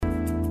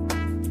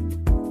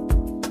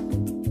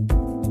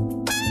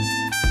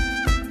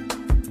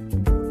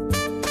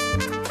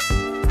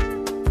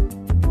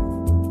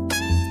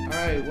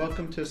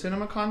to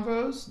Cinema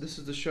Convos. This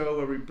is the show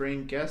where we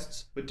bring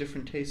guests with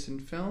different tastes in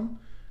film.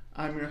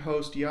 I'm your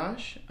host,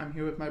 Yash. I'm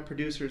here with my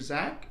producer,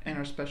 Zach, and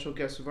our special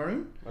guest,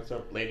 Varun. What's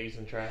up, ladies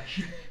in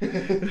trash?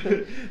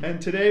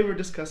 And today we're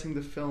discussing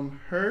the film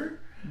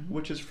Her,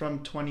 which is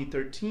from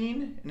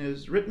 2013 and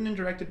is written and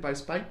directed by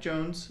Spike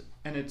Jonze,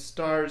 and it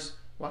stars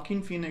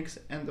Joaquin Phoenix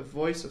and the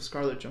voice of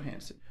Scarlett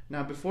Johansson.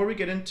 Now, before we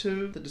get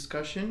into the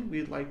discussion,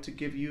 we'd like to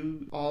give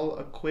you all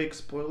a quick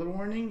spoiler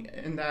warning,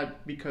 and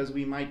that because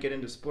we might get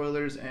into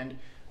spoilers, and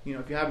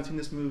if you haven't seen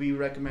this movie, we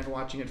recommend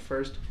watching it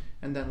first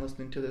and then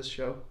listening to this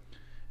show.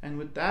 And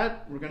with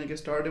that, we're going to get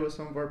started with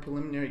some of our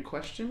preliminary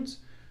questions.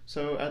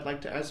 So I'd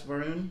like to ask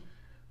Varun,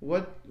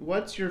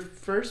 what's your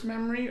first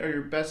memory or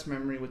your best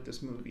memory with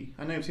this movie?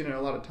 I know you've seen it a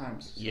lot of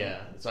times. So.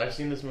 Yeah, so I've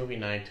seen this movie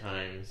 9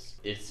 times.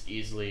 It's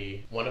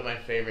easily one of my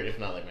favorite, if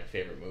not like my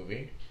favorite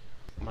movie.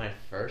 My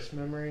first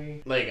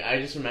memory, I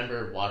just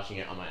remember watching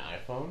it on my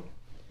iPhone,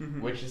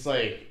 which is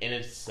in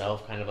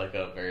itself kind of like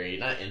a very,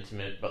 not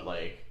intimate, but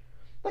like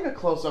a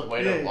close-up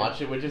way to watch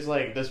it, which is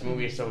this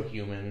movie is so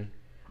human,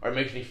 or it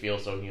makes me feel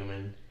so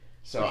human.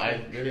 So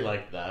I really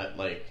like that,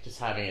 just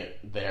having it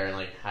there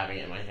and having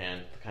it in my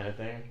hand kind of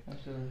thing.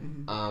 Absolutely.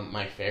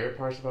 My favorite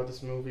parts about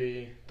this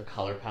movie, the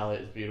color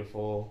palette is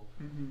beautiful.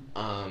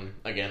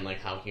 Again,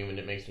 how human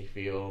it makes me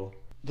feel.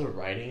 The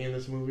writing in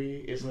this movie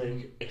is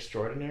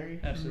extraordinary.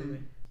 Absolutely.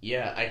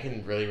 Yeah, I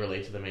can really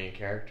relate to the main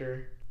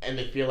character, and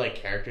they feel like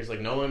characters.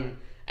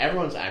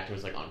 Everyone's acting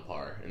was on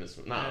par in this.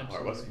 Not on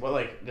par.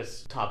 What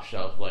just top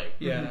shelf.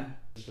 Yeah.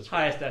 Just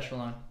highest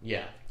echelon.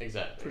 Yeah,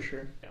 exactly. For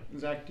sure. Yeah.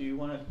 Zach, do you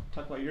want to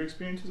talk about your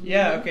experiences with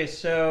Yeah, the movie? okay,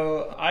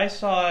 so I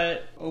saw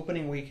it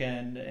opening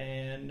weekend,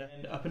 and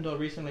up until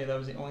recently, that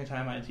was the only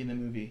time I had seen the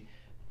movie.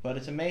 But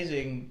it's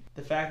amazing,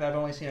 the fact that I've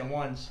only seen it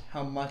once,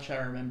 how much I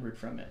remembered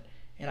from it.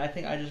 And I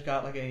think I just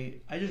got I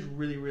just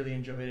really, really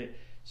enjoyed it.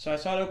 So I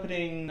saw it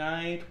opening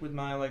night with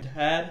my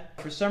dad.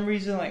 For some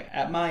reason,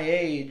 at my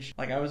age,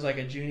 I was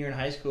a junior in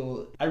high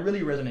school, I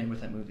really resonated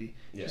with that movie.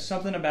 Yeah. Just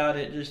something about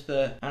it,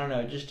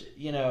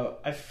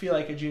 I feel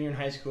like a junior in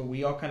high school,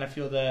 we all kind of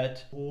feel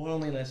that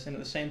loneliness and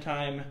at the same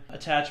time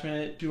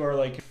attachment to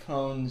our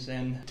phones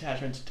and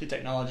attachments to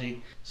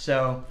technology.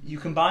 So you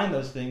combine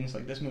those things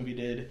like this movie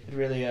did, it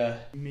really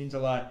means a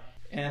lot.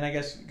 And I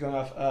guess going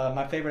off,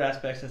 my favorite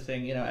aspects of the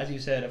thing, as you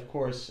said, of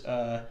course,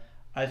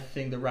 I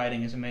think the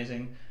writing is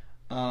amazing.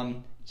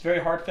 It's very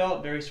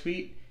heartfelt, very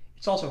sweet.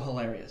 It's also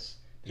hilarious.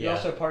 There's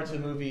also parts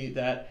of the movie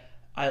that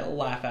I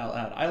laugh out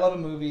loud. I love a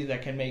movie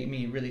that can make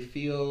me really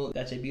feel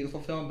that's a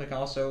beautiful film, but can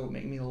also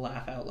make me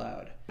laugh out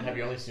loud. Have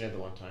you only seen it the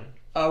one time?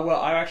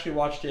 Well, I actually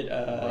watched it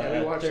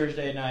we watched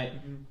Thursday night.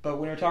 But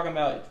when we're talking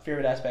about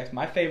favorite aspects,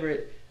 my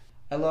favorite,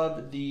 I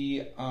love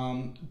the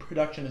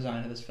production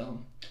design of this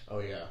film. Oh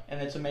yeah.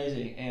 And it's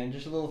amazing. And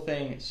just a little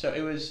thing. So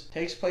it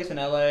takes place in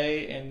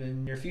LA and in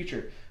the near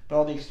future. But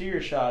all the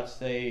exterior shots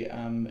they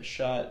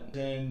shot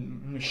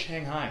in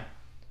Shanghai.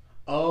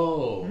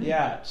 Oh.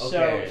 Yeah. Okay.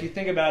 So if you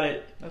think about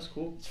it, That's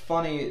cool. it's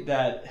funny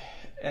that,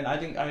 and I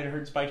think I had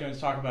heard Spike Jonze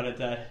talk about it,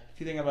 that if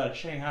you think about it,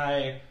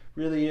 Shanghai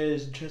really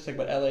is just like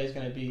what LA is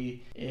going to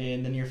be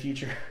in the near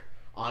future.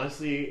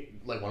 Honestly,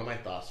 one of my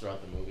thoughts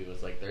throughout the movie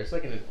was there's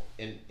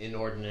an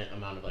inordinate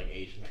amount of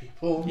Asian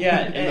people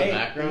Yeah, in and the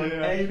background.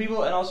 And Asian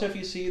people, and also if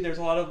you see, there's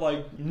a lot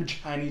of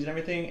Chinese and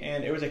everything,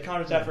 and it was a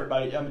conscious effort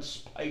by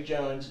Spike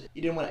Jonze.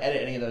 You didn't want to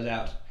edit any of those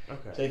out.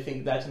 Okay. So I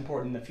think that's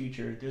important in the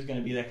future. There's going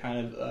to be that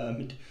kind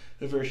of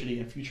diversity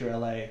in future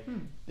LA.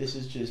 This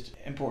is just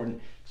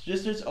important.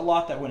 There's a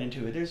lot that went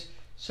into it. There's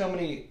so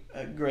many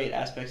great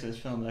aspects of this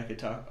film that I could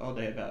talk all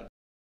day about.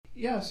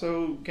 Yeah,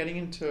 so getting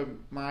into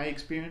my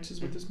experiences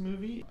with this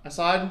movie, I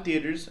saw it in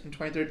theaters in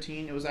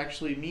 2013. It was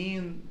actually me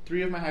and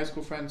 3 of my high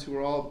school friends who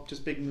were all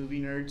just big movie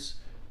nerds.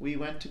 We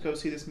went to go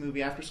see this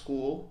movie after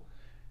school,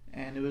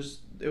 and it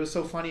was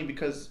so funny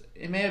because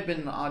it may have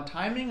been odd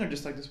timing or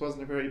just this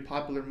wasn't a very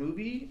popular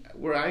movie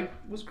where I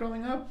was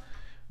growing up,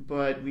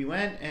 but we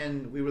went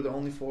and we were the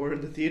only 4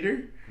 in the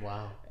theater.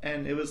 Wow.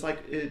 And it was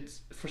it's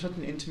for such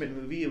an intimate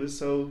movie, it was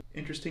so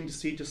interesting to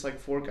see just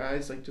 4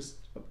 guys just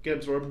get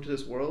absorbed into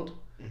this world.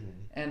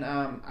 And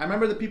I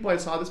remember the people I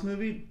saw this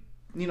movie,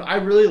 I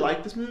really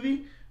liked this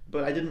movie,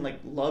 but I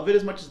didn't love it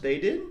as much as they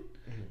did.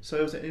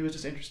 So it was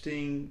just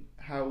interesting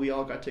how we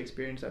all got to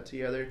experience that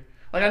together.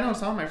 I know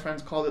some of my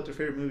friends called it their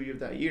favorite movie of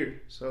that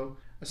year. So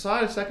I saw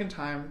it a second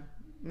time,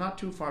 not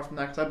too far from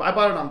that, because I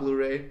bought it on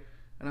Blu-ray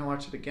and I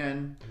watched it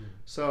again.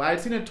 So I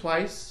had seen it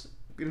twice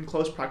in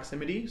close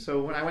proximity.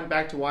 So when I went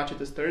back to watch it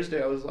this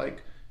Thursday, I was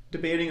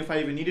debating if I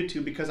even needed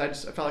to, because I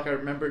felt like I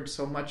remembered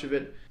so much of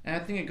it. And I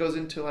think it goes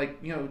into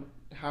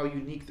how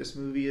unique this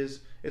movie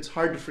is. It's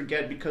hard to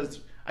forget because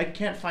I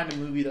can't find a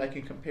movie that I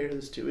can compare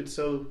this to. It's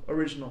so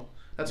original.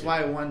 That's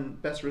why I won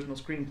Best Original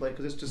Screenplay,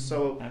 because it's just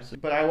so...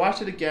 Absolutely. But I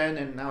watched it again,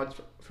 and now it's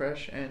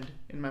fresh and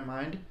in my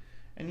mind.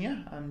 And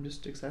yeah, I'm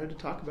just excited to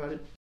talk about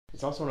it.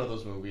 It's also one of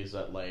those movies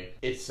that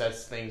it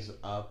sets things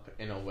up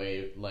in a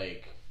way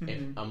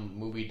if a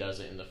movie does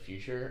it in the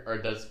future, or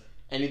does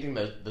anything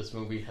that this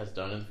movie has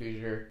done in the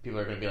future, people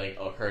are going to be like,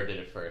 oh, her did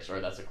it first,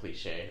 or that's a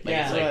cliche. Like,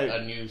 Yeah, it's like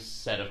right. a new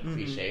set of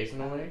cliches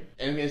in a way.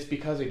 And it's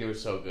because they do it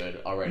so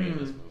good already in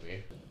this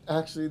movie.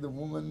 Actually, the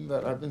woman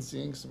that I've been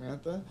seeing,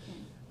 Samantha,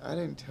 I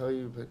didn't tell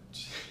you, but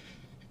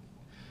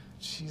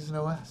she's an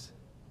OS.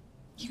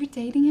 You're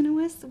dating an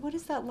OS? What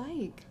is that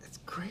like? It's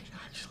great,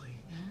 actually.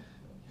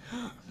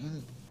 Yeah, I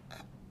mean,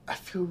 I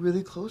feel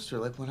really close to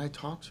her. Like, when I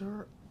talk to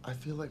her, I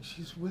feel like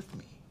she's with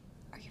me.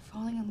 Are you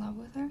falling in love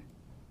with her?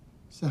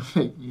 Does that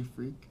make me a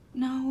freak?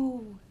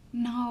 No.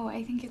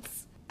 I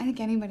think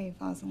anybody who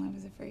falls in love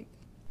is a freak.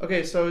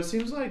 Okay, so it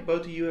seems like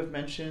both of you have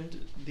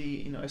mentioned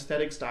the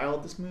aesthetic style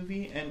of this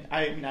movie, and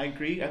I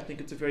agree. I think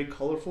it's a very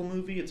colorful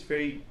movie. It's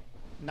very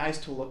nice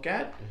to look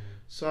at.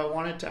 So I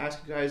wanted to ask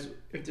you guys,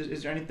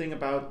 is there anything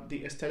about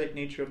the aesthetic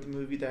nature of the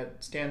movie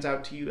that stands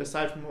out to you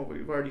aside from what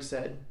we've already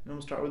said? And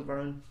we'll start with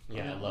Varun.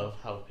 Yeah, I love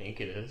how pink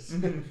it is.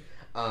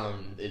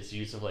 Its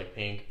use of like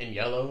pink and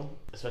yellow,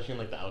 especially in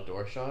like the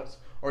outdoor shots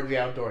or the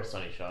outdoor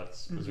sunny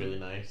shots, was really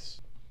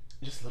nice.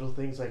 Just little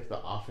things like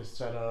the office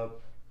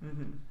setup.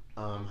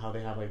 How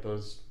they have like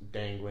those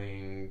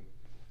dangling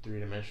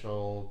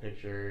 3-dimensional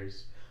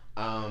pictures.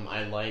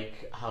 I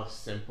like how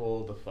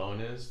simple the phone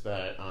is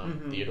that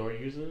Theodore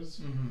uses.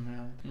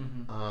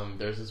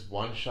 There's this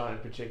one shot in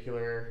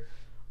particular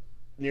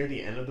near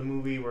the end of the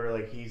movie where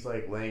like he's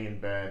like laying in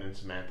bed and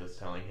Samantha's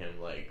telling him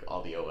like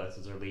all the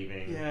OSs are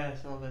leaving. Yeah, I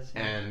saw that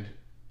scene. And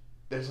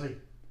there's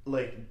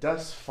like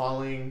dust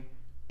falling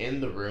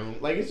in the room.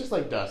 Like it's just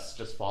like dust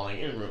just falling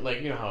in a room.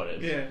 Like you know how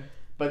it is. Yeah.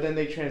 But then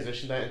they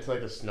transition that into like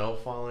the snow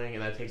falling,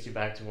 and that takes you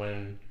back to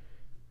when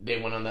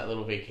they went on that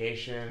little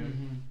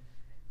vacation.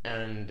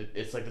 And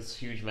it's like this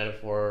huge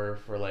metaphor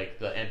for like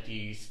the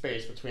empty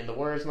space between the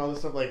words and all this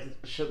stuff, like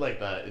shit like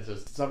that. It's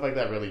just stuff like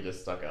that really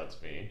just stuck out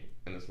to me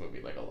in this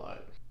movie like a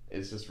lot.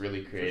 It's just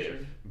really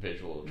creative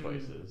visual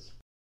choices.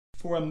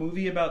 For a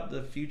movie about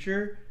the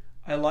future,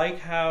 I like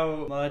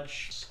how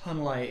much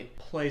sunlight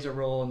plays a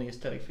role in the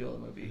aesthetic feel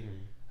of the movie.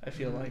 I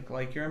feel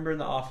like you remember in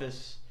The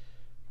Office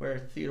where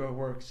Theodore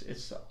works,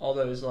 it's all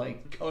those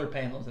like color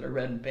panels that are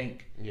red and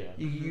pink. Yeah.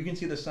 You can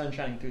see the sun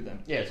shining through them.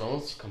 Yeah, it's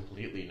almost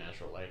completely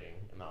natural lighting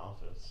in The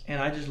Office.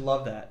 And I just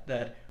love that.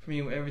 That for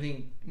me,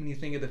 everything, when you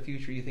think of the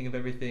future, you think of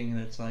everything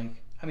that's like,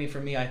 I mean, for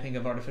me, I think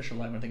of artificial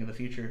light when I think of the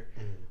future.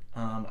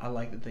 I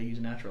like that they use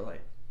natural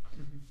light.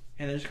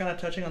 And then just kind of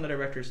touching on the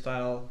director's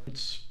style,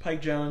 it's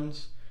Spike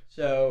Jonze.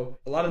 So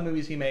a lot of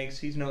movies he makes,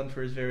 he's known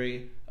for his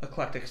very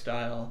eclectic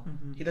style.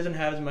 He doesn't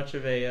have as much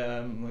of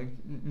a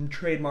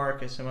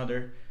trademark as some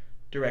other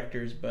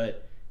directors,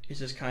 but it's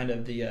just kind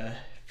of the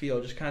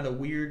feel, just kind of the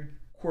weird,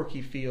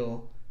 quirky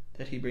feel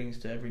that he brings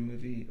to every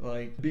movie.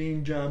 Like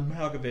Being John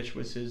Malkovich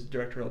was his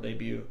directorial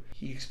debut.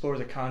 He explores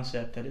a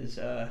concept that is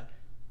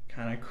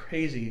kind of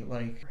crazy,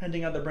 like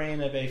renting out the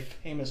brain of a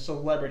famous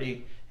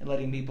celebrity and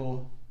letting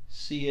people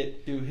see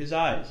it through his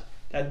eyes.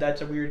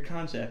 That's a weird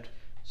concept.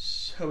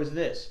 So is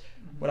this.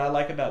 What I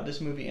like about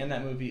this movie and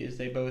that movie is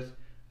they both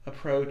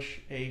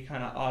approach a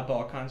kind of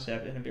oddball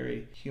concept in a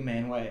very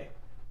humane way,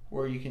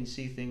 where you can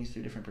see things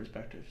through different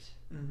perspectives.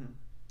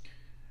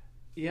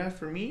 Yeah,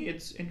 for me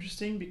it's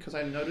interesting because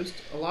I noticed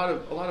a lot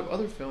of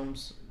other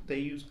films, they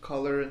use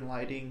color and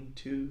lighting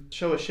to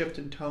show a shift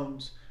in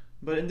tones.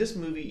 But in this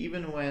movie,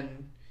 even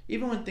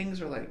when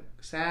things are like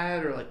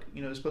sad or like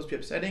they're supposed to be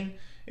upsetting,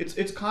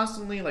 it's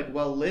constantly like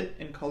well lit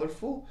and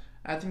colorful.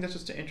 I think that's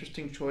just an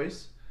interesting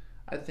choice.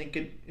 I think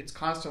it's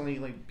constantly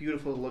like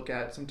beautiful to look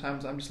at.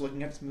 Sometimes I'm just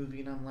looking at this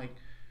movie and I'm like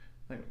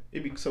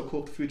it'd be so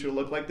cool if the future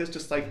looked like this,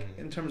 just like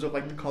in terms of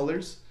like the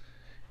colors.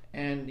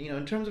 And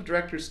in terms of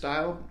director's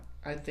style,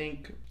 I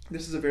think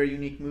this is a very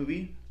unique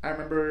movie. I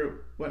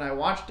remember when I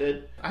watched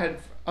it, I had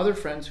other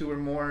friends who were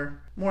more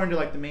into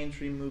like the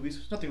mainstream movies.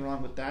 There's nothing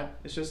wrong with that.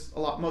 It's just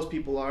most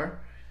people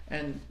are.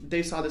 And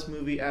they saw this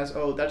movie as,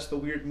 oh, that's the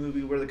weird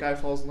movie where the guy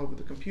falls in love with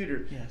the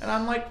computer. Yes. And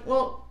I'm like,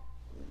 well,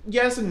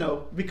 yes and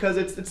no, because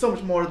it's so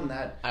much more than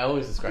that. I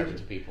always describe it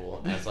to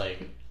people as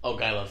like, oh,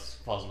 guy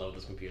falls in love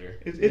with this computer.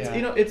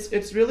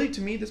 It's really,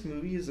 to me, this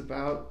movie is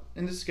about,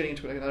 and this is getting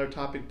into like another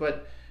topic,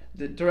 but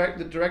the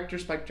director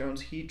Spike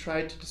Jonze, he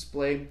tried to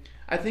display,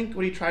 I think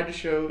what he tried to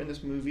show in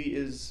this movie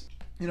is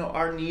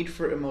our need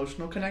for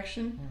emotional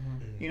connection.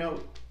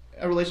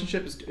 A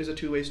relationship is a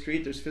two-way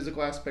street. There's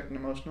physical aspect and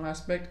emotional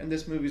aspect, and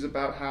this movie is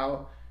about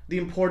how the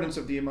importance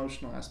of the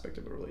emotional aspect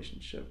of a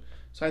relationship.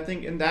 So I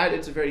think in that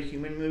it's a very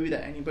human movie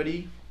that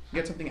anybody can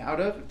get something out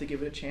of if they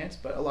give it a chance.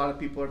 But a lot of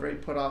people are very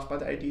put off by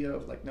the idea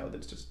of like, no,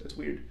 that's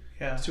weird.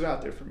 Yeah. It's too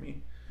out there for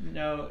me.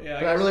 No,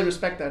 yeah. But I really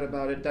respect that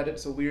about it, that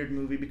it's a weird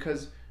movie,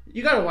 because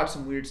you got to watch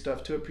some weird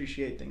stuff to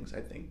appreciate things. I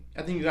think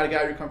you got to get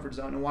out of your comfort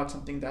zone and watch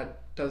something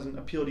that doesn't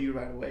appeal to you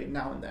right away,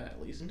 now and then at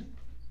least.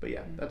 But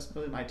yeah, that's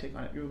really my take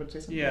on it. You were going to say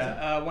something?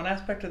 Yeah, one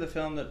aspect of the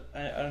film that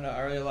I don't know,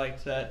 I really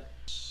liked that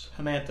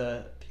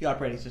Samantha, the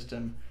operating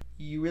system,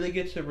 you really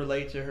get to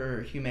relate to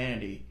her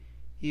humanity,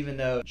 even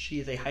though she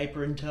is a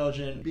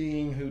hyper-intelligent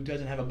being who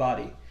doesn't have a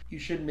body. You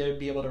shouldn't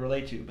be able to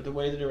relate to, but the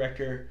way the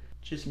director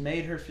just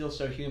made her feel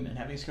so human,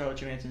 having Scarlett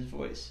Johansson's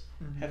voice,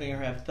 having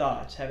her have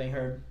thoughts, having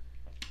her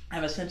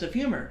have a sense of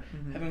humor,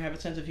 have a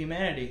sense of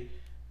humanity.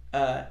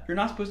 You're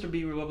not supposed to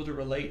be able to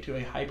relate to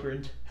a hyper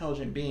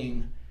intelligent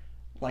being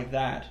like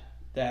that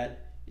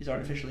is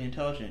artificially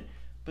intelligent,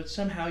 but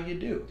somehow you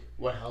do.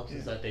 What helps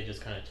is that they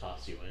just kind of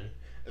toss you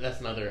in. That's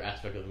another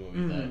aspect of the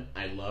movie that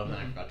I love and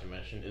I forgot to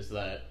mention, is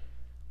that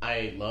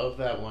I love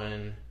that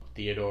when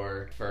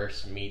Theodore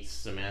first meets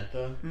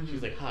Samantha,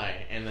 she's like,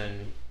 hi, and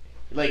then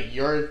like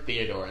you're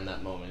Theodore in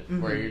that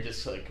moment where you're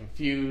just like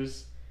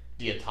confused.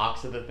 Do you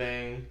talk to the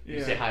thing?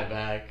 You say hi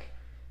back.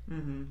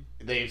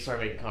 They start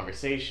making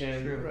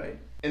conversation. True. Right.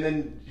 And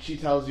then she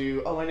tells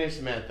you, oh, my name's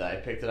Samantha. I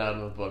picked it out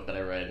of a book that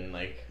I read in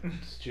like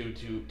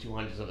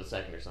 2/200 of a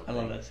second or something. I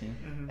love that scene.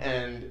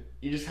 And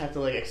you just have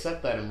to like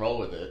accept that and roll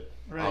with it.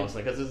 Right.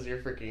 Honestly, because this is your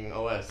freaking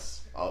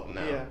OS now.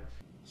 Yeah.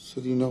 So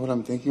do you know what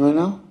I'm thinking right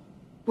now?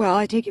 Well,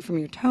 I take it from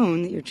your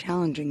tone that you're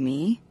challenging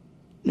me.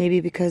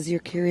 Maybe because you're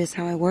curious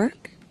how I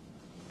work?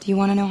 Do you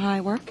want to know how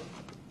I work?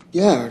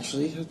 Yeah,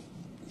 actually.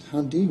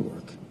 How do you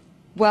work?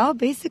 Well,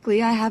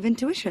 basically, I have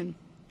intuition.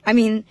 I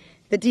mean,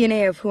 the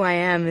DNA of who I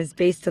am is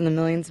based on the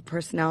millions of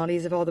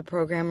personalities of all the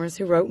programmers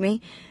who wrote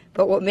me.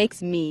 But what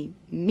makes me,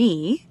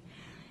 me,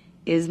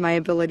 is my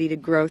ability to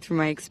grow through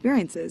my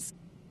experiences.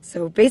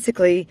 So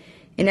basically,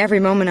 in every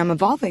moment, I'm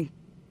evolving.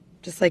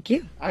 Just like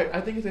you. I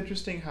think it's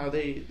interesting how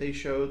they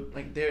showed,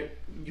 like,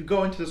 you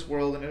go into this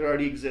world and it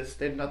already exists.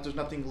 There's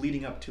nothing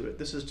leading up to it.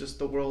 This is just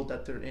the world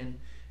that they're in.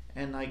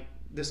 And, like,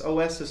 this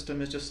OS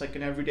system is just, like,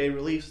 an everyday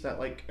release that,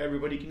 like,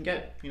 everybody can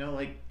get, you know,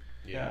 like...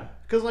 Yeah.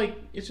 Because, like,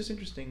 it's just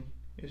interesting.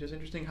 It's just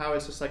interesting how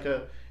it's just like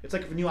it's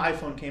like if a new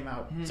iPhone came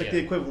out. It's like the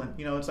equivalent,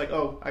 you know, it's like,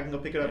 oh, I can go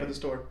pick it up at the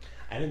store.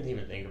 I didn't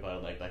even think about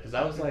it like that, because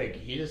I was like,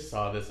 he just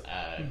saw this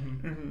ad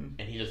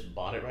and he just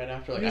bought it right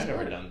after. Like, I've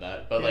never done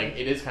that, but like,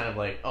 it is kind of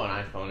like, oh, an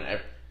iPhone,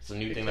 it's a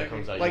new thing that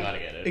comes out, like, you gotta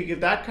get it.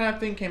 If that kind of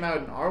thing came out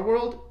in our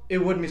world, it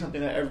wouldn't be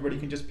something that everybody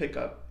can just pick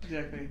up.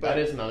 Exactly. But that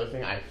is another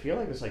thing. I feel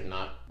like there's like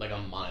not like a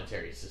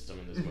monetary system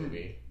in this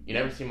movie. You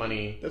never see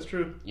money. That's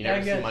true. You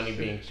never see money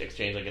being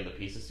exchanged, like in the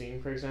pizza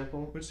scene, for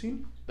example. Which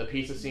scene? The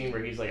pizza scene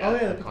where he's like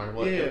at the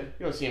carnival. Yeah. You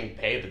don't see him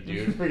pay the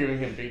dude for giving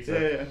him pizza.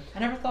 Yeah. I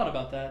never thought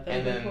about that. That's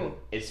and really then cool.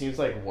 it seems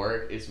like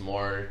work is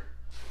more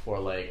for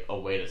like a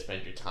way to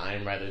spend your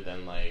time rather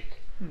than like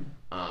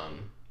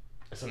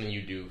something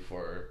you do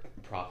for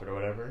profit or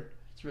whatever.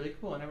 It's really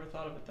cool. I never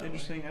thought of it that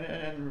Interesting. way.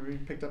 I never really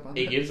picked up on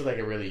that. It gives it like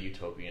a really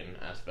utopian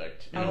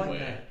aspect in I a like way.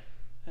 that.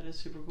 That is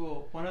super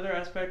cool. One other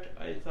aspect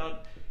I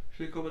thought was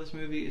really cool about this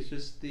movie is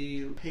just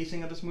the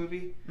pacing of this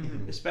movie,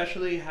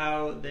 especially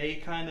how they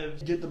kind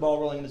of get the ball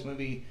rolling in this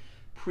movie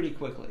pretty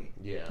quickly.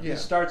 Yeah. It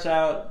starts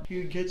out,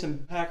 you get some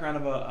background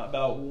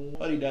about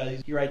what he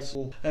does. He writes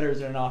letters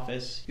in an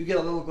office. You get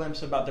a little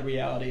glimpse about the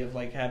reality of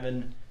like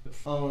having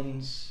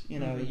phones, you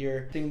know,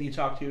 your thing that you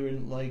talk to,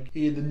 and like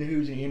the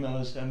news and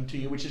emails to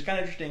you, which is kind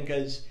of interesting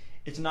because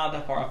it's not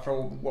that far off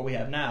from what we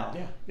have now.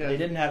 Yeah. They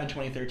didn't have in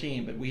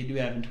 2013, but we do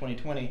have in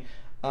 2020.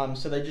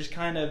 So they just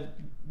kind of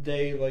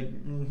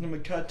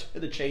cut to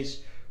the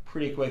chase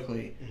pretty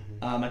quickly.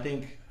 I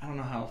think, I don't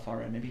know how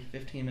far in, maybe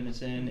 15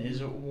 minutes in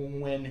is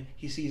when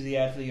he sees the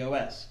ad for the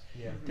OS.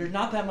 There's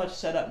not that much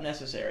setup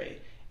necessary,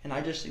 and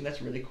I just think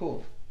that's really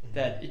cool.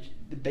 That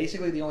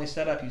basically the only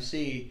setup you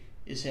see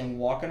is him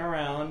walking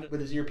around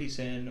with his earpiece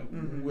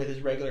in with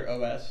his regular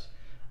OS,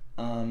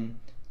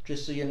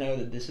 just so you know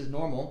that this is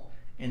normal.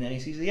 And then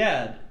he sees the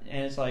ad,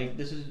 and it's like,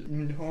 this is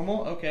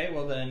normal? Okay,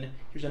 well then,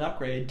 here's an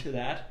upgrade to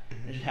that.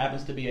 It just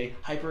happens to be a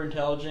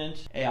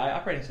hyper-intelligent AI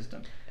operating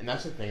system. And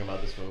that's the thing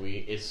about this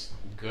movie. It's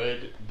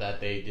good that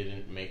they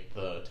didn't make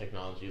the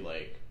technology,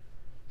 like,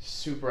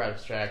 super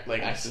abstract.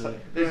 Like, I saw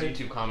there's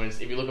YouTube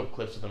comments. If you look up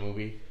clips of the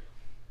movie,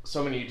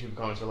 so many YouTube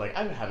comments are like,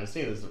 I haven't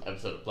seen this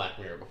episode of Black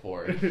Mirror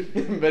before.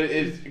 But it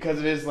is, because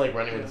it is, like,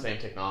 running with the same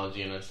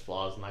technology and its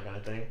flaws and that kind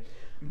of thing.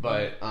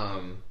 But,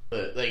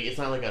 like, it's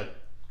not like a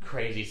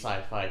crazy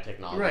sci-fi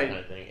technology kind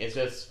of thing. It's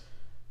just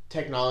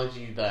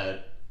technology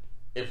that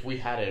if we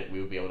had it, we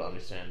would be able to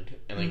understand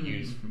and like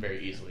use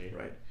very easily.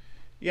 Right.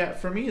 Yeah,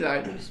 for me,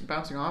 that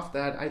bouncing off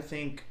that, I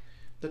think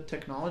the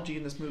technology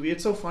in this movie,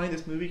 it's so funny,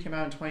 this movie came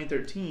out in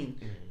 2013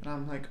 and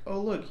I'm like, oh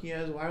look, he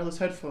has wireless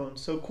headphones,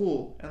 so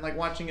cool. And like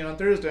watching it on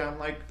Thursday, I'm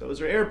like, those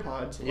are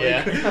AirPods.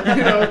 Like,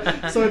 you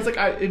know, so it's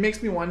like, it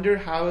makes me wonder,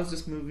 how is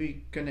this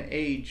movie gonna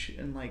age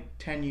in like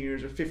 10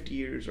 years or 50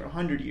 years or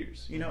 100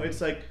 years? You know,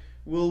 it's like,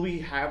 will we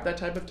have that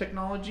type of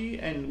technology,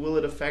 and will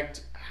it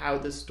affect how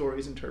this story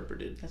is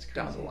interpreted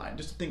down the line?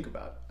 Just to think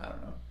about. I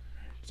don't know.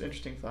 It's an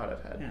interesting thought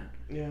I've had.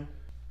 Yeah.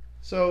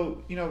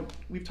 So, you know,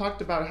 we've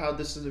talked about how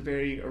this is a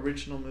very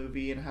original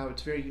movie and how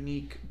it's very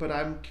unique, but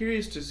I'm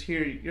curious to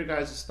hear your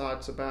guys'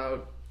 thoughts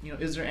about, you know,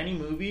 is there any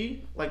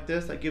movie like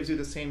this that gives you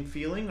the same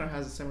feeling or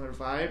has a similar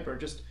vibe, or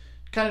just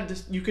kind of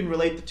just, you can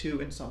relate the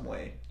two in some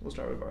way? We'll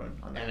start with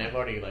Varun on that. And I've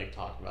already like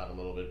talked about it a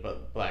little bit,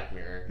 but Black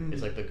Mirror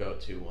is like the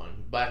go-to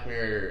one. Black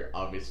Mirror,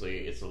 obviously,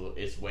 it's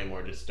way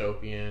more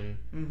dystopian,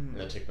 and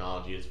the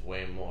technology is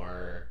way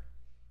more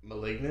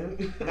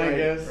malignant, I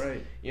guess.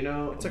 Right. You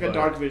know, it's like a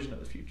dark vision of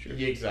the future.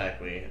 Yeah,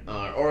 exactly.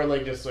 Or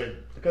like just like,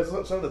 because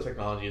some of the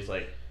technology is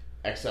like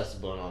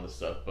accessible and all this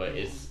stuff, but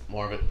it's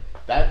more of a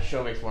that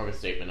show makes more of a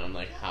statement on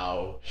like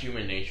how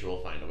human nature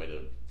will find a way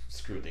to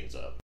screw things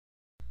up.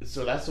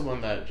 So that's the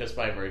one that, just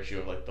by virtue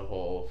of like the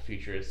whole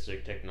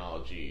futuristic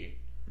technology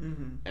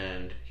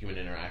and human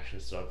interaction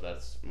stuff,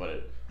 that's what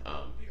it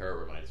her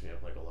reminds me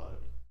of like a lot.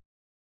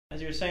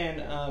 As you were saying,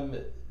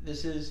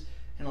 this is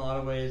in a lot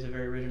of ways a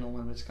very original,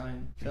 one of its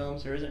kind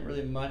films. There isn't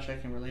really much I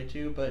can relate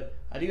to, but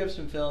I do have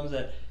some films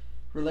that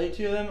relate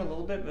to them a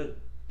little bit, but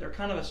they're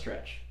kind of a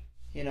stretch.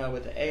 You know,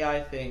 with the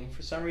AI thing,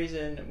 for some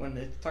reason, when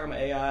they talk about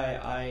AI,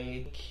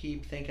 I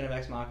keep thinking of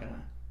Ex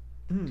Machina.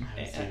 I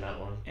haven't seen that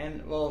one.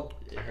 And, well...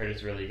 I heard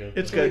it's really good.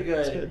 It's really good.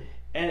 It's good.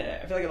 And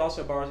I feel like it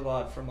also borrows a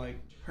lot from, like,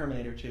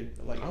 Terminator 2.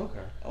 Like,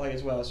 like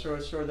as well. Sort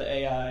of the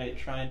AI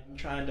trying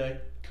to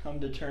come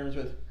to terms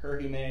with her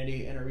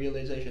humanity and her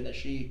realization that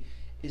she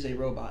is a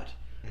robot.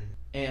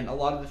 And a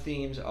lot of the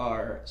themes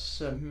are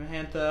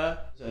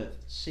Samantha, the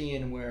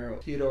scene where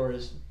Theodore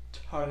is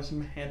talking to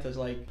Samantha's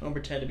like, don't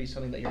pretend to be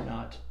something that you're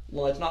not.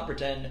 Well, let's not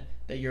pretend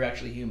that you're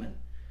actually human.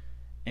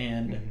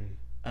 And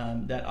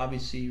that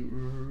obviously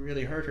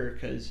really hurt her,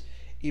 because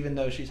even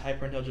though she's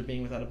hyper-intelligent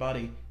being without a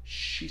body,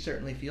 she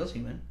certainly feels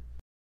human.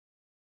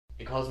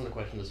 It calls into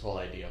question this whole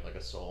idea of like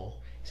a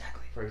soul.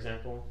 Exactly. For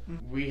example,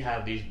 we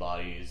have these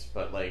bodies,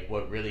 but like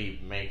what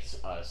really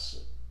makes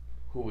us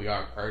who we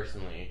are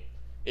personally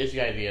is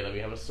the idea that we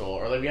have a soul,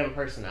 or like we have a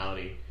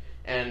personality.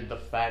 And the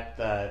fact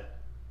that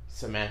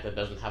Samantha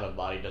doesn't have a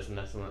body doesn't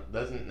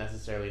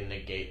necessarily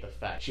negate the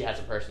fact she has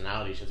a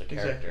personality, she has a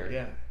character. Exactly,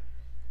 yeah.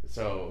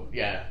 So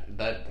yeah,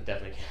 that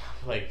definitely came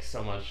up like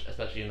so much,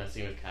 especially in that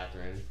scene with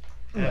Catherine.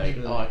 Like,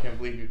 oh, I can't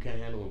believe you can't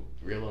handle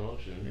real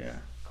emotions. Yeah.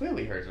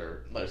 Clearly hers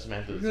are, like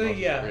Samantha's Really,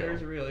 emotions yeah, are real.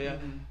 hers are real, yeah.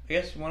 I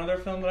guess one other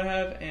film that I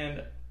have,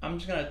 and I'm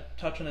just going to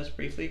touch on this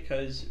briefly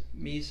because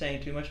me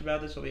saying too much about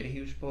this will be a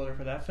huge spoiler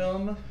for that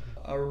film.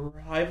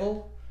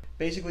 Arrival.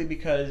 Basically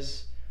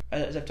because,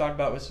 as I've talked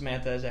about with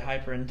Samantha as a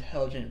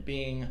hyper-intelligent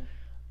being,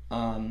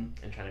 and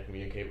trying to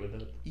communicate with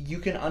it.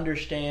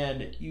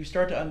 You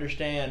start to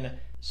understand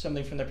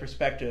something from the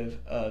perspective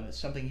of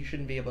something you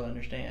shouldn't be able to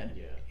understand.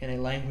 Yeah. In a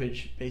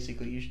language,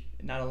 basically,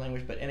 not a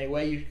language, but in a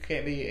way you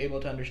can't be able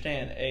to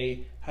understand.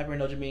 A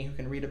hyper-intelligent being who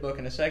can read a book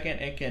in a second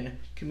and can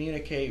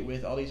communicate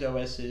with all these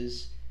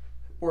OSs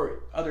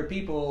or other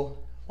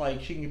people,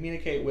 like she can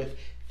communicate with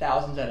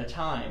thousands at a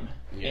time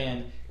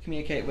and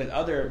communicate with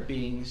other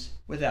beings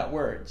without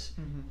words.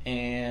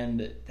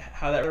 And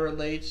how that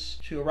relates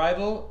to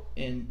Arrival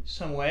in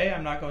some way,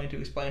 I'm not going to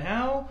explain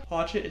how.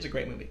 Watch it, it's a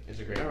great movie.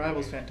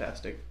 Arrival's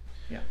fantastic.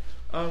 Yeah.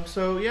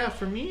 So yeah,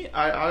 for me,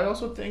 I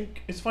also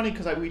think it's funny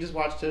because we just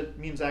watched it.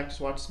 Me and Zach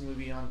just watched the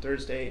movie on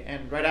Thursday,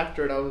 and right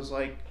after it, I was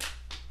like,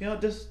 you know,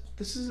 this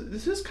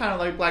is kind of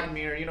like Black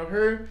Mirror. You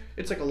know,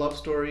 it's like a love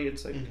story.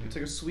 It's like it's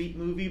like a sweet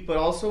movie, but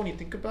also when you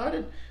think about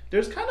it,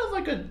 there's kind of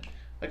like a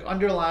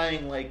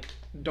underlying like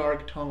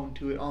dark tone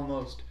to it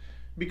almost,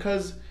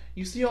 because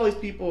you see all these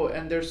people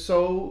and they're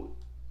so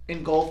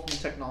engulfed in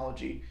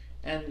technology,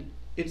 and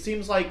it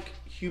seems like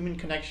human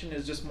connection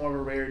is just more of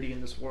a rarity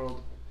in this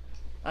world.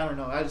 I don't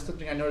know. That's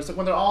something I noticed. Like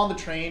when they're all on the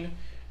train,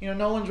 you know,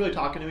 no one's really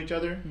talking to each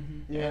other.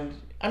 Yeah. And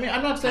I mean,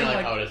 I'm not saying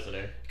like how it is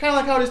today. Kind of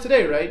like how it is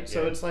today, right? Yeah.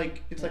 So it's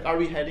like, are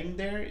we heading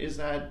there? Is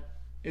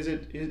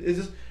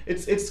this?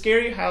 It's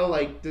scary how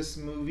like this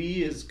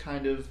movie is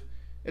kind of.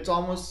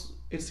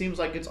 It seems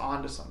like it's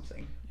onto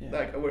something,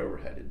 like where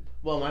we're headed.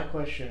 Well, my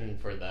question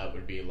for that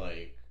would be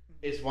like,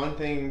 it's one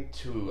thing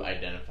to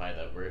identify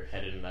that we're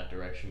headed in that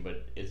direction,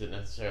 but is it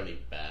necessarily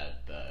bad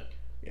that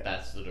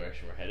that's the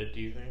direction we're headed, do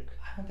you think?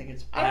 I don't think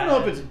it's bad. I don't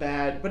know if it's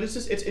bad, but it's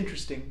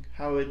interesting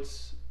how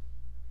it's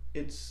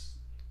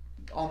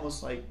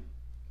almost like...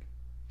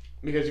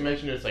 Because you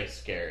mentioned it's like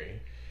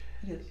scary.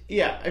 It is.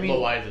 Yeah, I mean...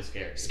 But why is it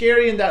scary?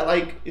 Scary in that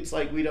like, it's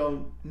like we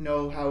don't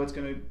know how it's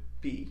going to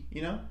be,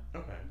 you know?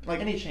 Okay. Like,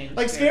 any change.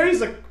 Like scary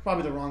is like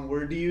probably the wrong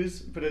word to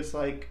use, but it's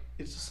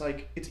just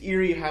like, it's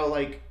eerie how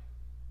like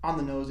on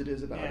the nose it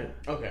is about it.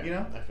 Okay. You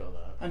know? I feel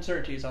that.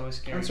 Uncertainty is always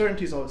scary.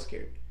 Uncertainty is always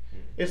scary.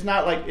 It's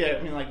not like,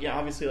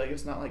 obviously, like,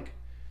 it's not like,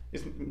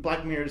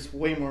 Black Mirror is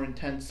way more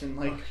intense and,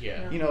 like,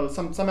 you know,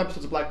 some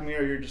episodes of Black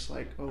Mirror, you're just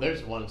like, oh.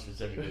 There's one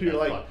specifically you're that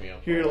like, fucked me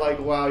up. You're like,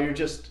 wow, I'm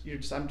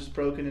just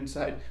broken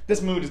inside.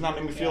 This movie does not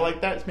make me feel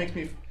like that.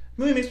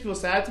 Movie makes me feel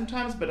sad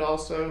sometimes, but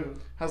also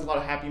has a lot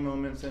of happy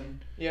moments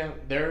and... Yeah,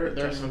 there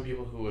are some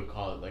people who would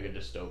call it, like, a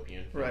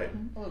dystopian film. Right.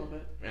 A little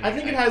bit. And I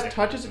think it has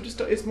touches of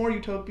dystopian. It's more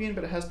utopian,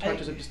 but it has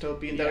touches of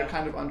dystopian that are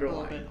kind of a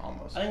underlying,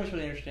 almost. I think what's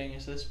really interesting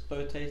is this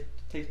boat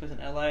takes place in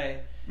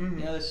L.A. You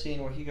know the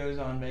scene where he goes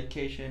on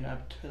vacation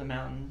up to the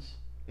mountains,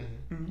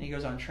 and he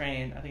goes on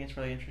train. I think it's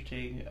really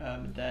interesting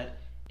that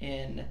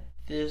in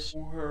this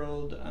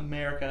world,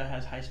 America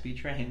has high-speed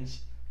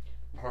trains.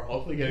 We're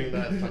hopefully getting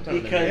that sometime in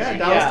the Because, near future.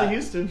 Dallas to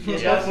Houston.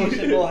 Dallas to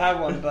Houston will have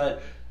one,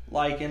 but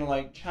like in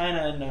like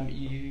China and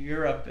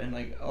Europe and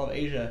like all of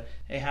Asia,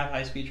 they have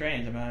high-speed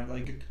trains. I mean, I've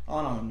like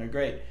on them, they're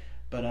great.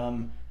 But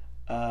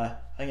I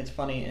think it's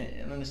funny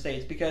in the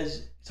States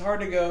because it's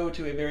hard to go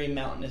to a very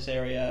mountainous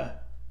area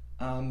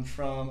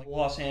from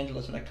Los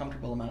Angeles in a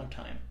comfortable amount of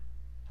time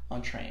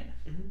on train.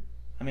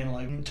 I mean,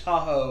 like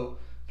Tahoe,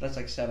 that's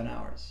like 7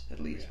 hours at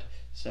least. Yeah.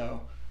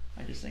 So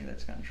I just think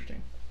that's kind of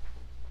interesting.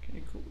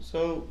 Okay, cool.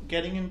 So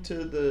getting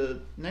into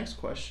the next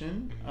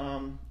question,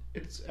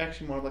 it's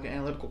actually more of like an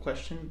analytical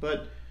question,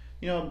 but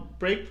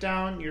break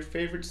down your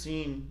favorite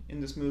scene in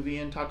this movie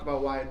and talk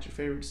about why it's your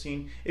favorite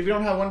scene. If you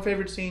don't have one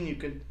favorite scene, you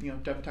could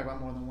definitely talk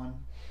about more than one.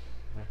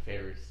 My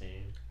favorite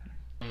scene.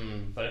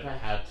 But if I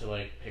had to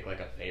like pick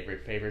like a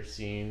favorite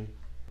scene,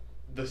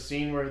 the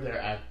scene where they're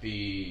at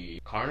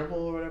the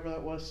carnival or whatever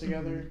that was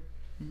together,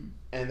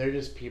 and they're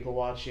just people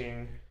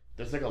watching.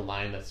 There's like a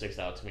line that sticks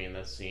out to me in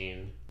that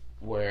scene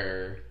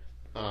where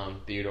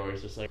Theodore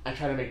is just like, I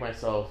try to make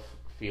myself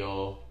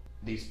feel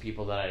these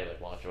people that I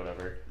like watch or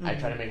whatever. I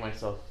try to make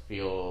myself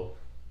feel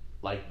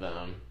like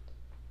them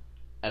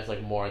as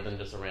like more than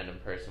just a random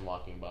person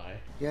walking by.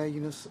 Yeah,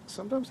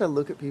 sometimes I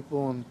look at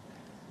people and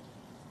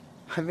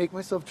I make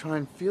myself try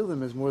and feel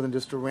them as more than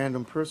just a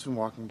random person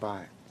walking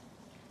by.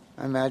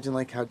 I imagine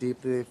like how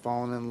deeply they've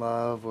fallen in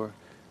love or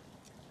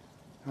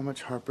how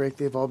much heartbreak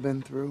they've all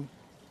been through.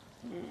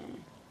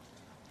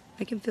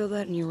 I can feel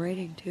that in your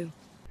writing too.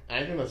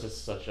 I think that's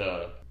just such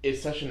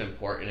an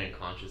important and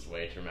conscious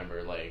way to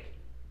remember like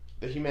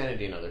the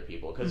humanity in other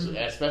people, because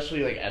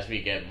especially like as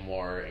we get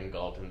more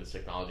engulfed in this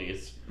technology,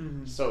 it's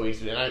so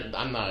easy. And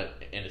I'm not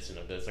innocent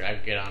of this. Like I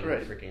get on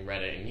freaking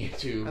Reddit and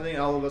YouTube. I think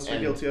all of us are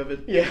guilty of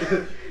it.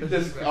 Yeah,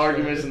 there's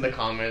arguments in the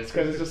comments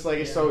because it's just like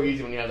it's so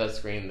easy when you have that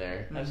screen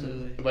there.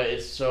 Absolutely. But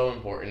it's so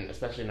important,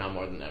 especially now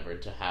more than ever,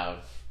 to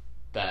have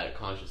that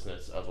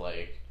consciousness of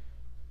like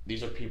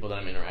these are people that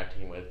I'm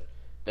interacting with.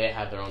 They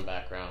have their own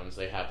backgrounds.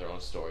 They have their own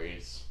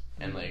stories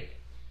and like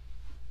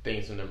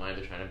things in their mind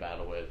they're trying to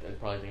battle with, and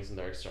probably things in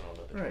their external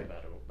that they're trying to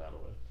battle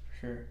with.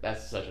 Sure.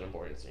 That's such an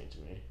important scene to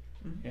me.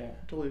 Yeah.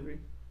 Totally agree.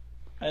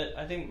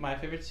 I think my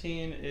favorite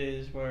scene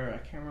is where, I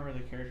can't remember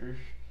the character's,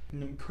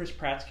 Chris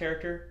Pratt's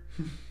character.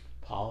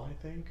 Paul, I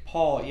think?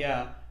 Paul,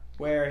 yeah.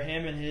 Where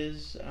him and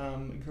his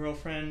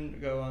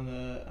girlfriend go on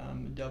the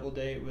double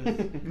date with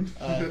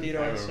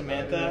Theodore and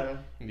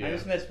Samantha. Yeah. I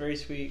just think that's very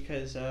sweet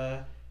because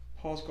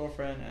Paul's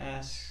girlfriend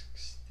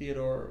asks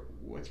Theodore,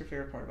 what's your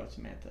favorite part about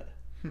Samantha?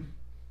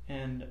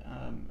 And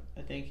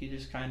I think he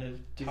just kind of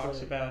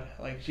talks about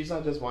like she's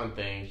not just one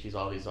thing; she's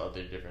all these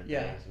other different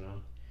things,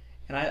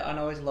 And I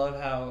always love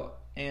how,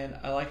 and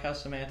I like how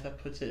Samantha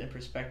puts it in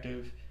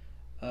perspective.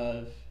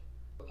 Of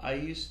I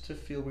used to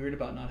feel weird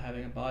about not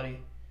having a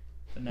body,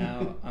 but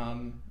now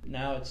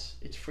now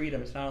it's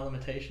freedom. It's not a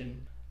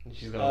limitation. And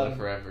she's gonna live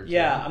forever. Too.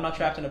 Yeah, I'm not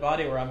trapped in a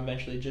body where I'm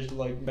eventually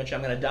I'm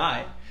gonna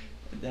die.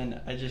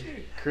 Then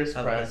Chris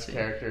Pratt's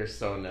character is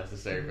so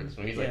necessary for this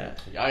one. He's like,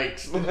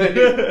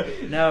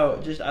 yikes.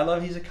 No, I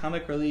love he's a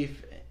comic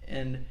relief,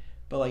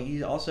 but like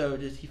he's also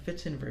he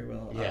fits in very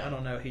well. Yeah. I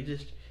don't know,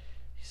 he's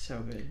so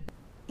good.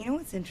 You know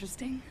what's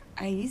interesting?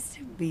 I used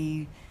to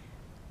be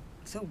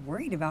so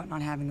worried about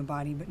not having a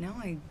body, but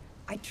now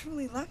I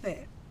truly love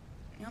it.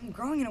 I'm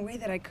growing in a way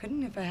that I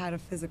couldn't if I had a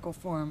physical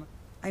form.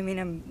 I mean,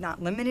 I'm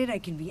not limited. I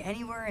can be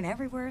anywhere and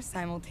everywhere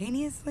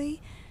simultaneously.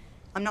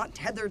 I'm not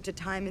tethered to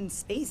time and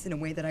space in a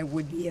way that I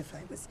would be if I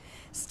was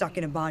stuck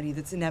in a body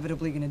that's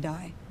inevitably going to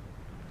die.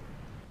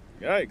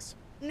 Yikes.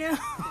 No.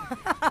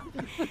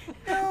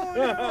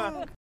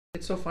 No.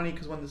 It's so funny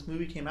because when this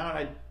movie came out,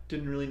 I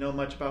didn't really know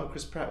much about who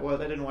Chris Pratt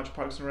was. I didn't watch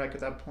Parks and Rec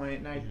at that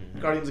point,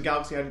 and Guardians of the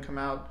Galaxy hadn't come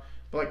out.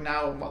 But like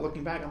now,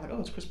 looking back, I'm like, oh,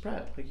 it's Chris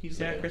Pratt. Like he's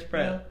Chris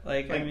Pratt.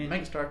 I mean,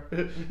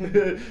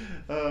 megastar.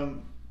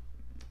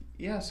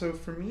 Yeah. So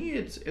for me,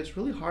 it's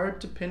really hard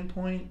to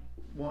pinpoint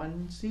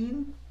one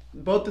scene.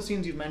 Both the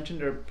scenes you've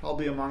mentioned are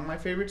probably among my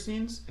favorite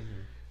scenes,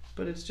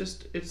 but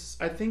it's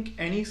I think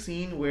any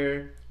scene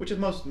which is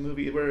most of the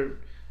movie, where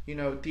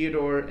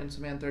Theodore and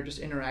Samantha are just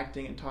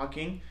interacting and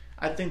talking.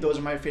 I think those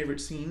are my favorite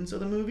scenes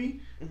of the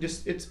movie.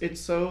 Just it's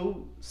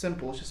so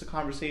simple. It's just a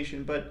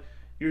conversation, but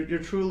you're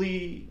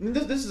truly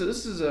this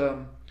is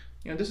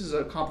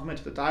a compliment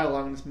to the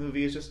dialogue in this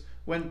movie. It's just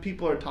when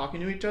people are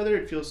talking to each other,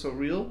 it feels so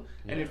real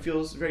and it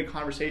feels very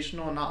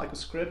conversational and not like a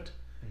script.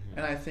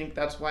 And I think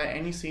that's why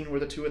any scene where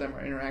the two of them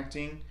are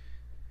interacting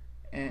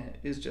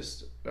is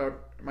just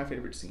my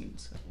favorite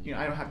scenes.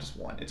 I don't have just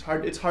one. It's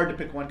hard to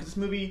pick one because this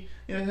movie,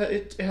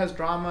 it has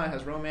drama, it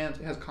has romance,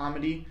 it has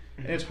comedy,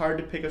 and it's hard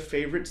to pick a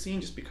favorite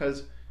scene just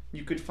because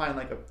you could find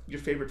like your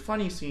favorite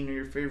funny scene or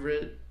your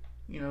favorite,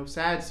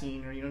 sad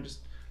scene or just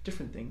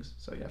different things.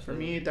 So yeah, for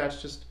me,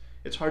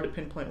 it's hard to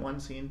pinpoint one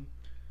scene.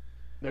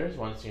 There's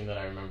one scene that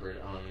I remembered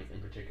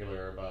in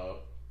particular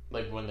about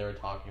like when they were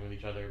talking with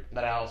each other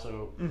that I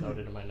also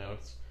noted in my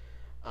notes.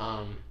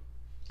 And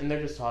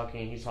they're just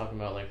talking. He's talking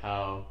about like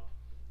how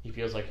he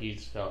feels like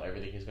he's felt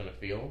everything he's gonna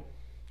feel.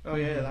 Oh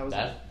yeah,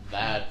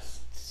 that's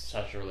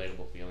such a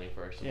relatable feeling.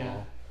 First of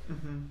all,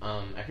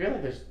 I feel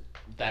like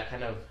that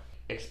kind of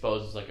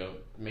exposes like a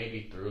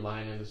maybe through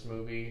line in this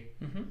movie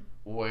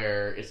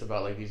where it's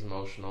about like these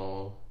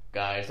emotional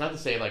guys. Not to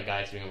say like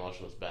guys being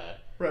emotional is bad,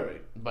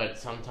 right. But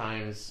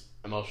sometimes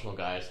emotional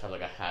guys have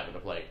like a habit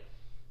of like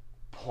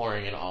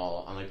pouring it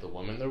all on like the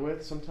woman they're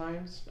with.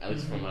 Sometimes, at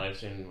least from what I've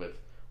seen with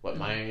what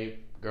my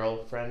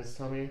girlfriends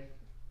tell me.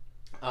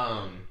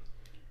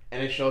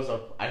 And it shows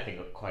up, I think,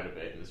 quite a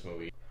bit in this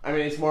movie. I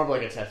mean, it's more of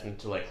like a testament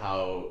to like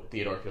how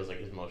Theodore feels like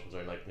his emotions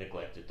are like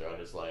neglected throughout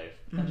his life.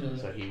 Absolutely.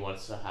 So he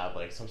wants to have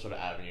like some sort of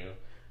avenue.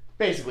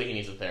 Basically, he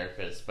needs a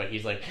therapist, but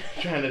he's like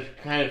trying to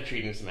kind of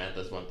treating Samantha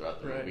as one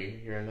throughout the movie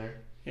here and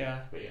there.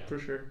 Yeah, But yeah, For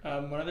sure.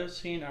 one other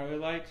scene I really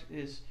liked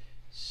is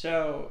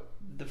so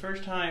the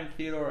first time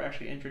Theodore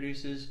actually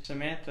introduces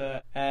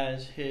Samantha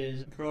as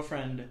his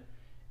girlfriend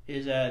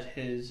is at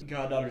his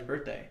goddaughter's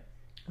birthday,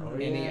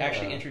 and he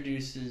actually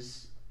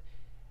introduces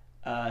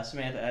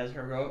Samantha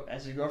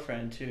as his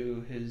girlfriend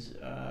to his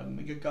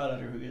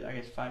goddaughter, who is I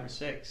guess 5 or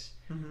 6,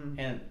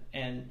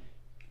 and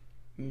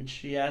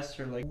she asks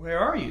her like, "Where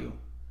are you?"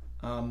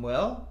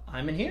 Well,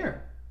 I'm in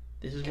here.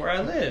 This is where I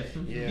live.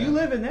 Yeah. You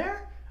live in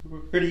there?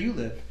 Where do you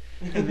live?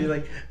 And be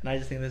like, and I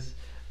just think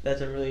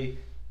that's a really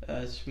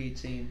sweet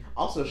scene.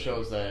 Also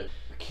shows that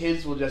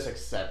kids will just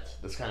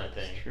accept this kind of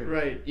thing.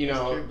 Right. You That's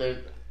know, true. they're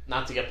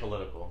not to get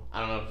political. I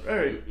don't know if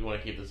Right. you want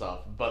to keep this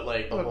off, but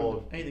like the Oh,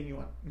 whole anything you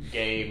want.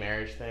 gay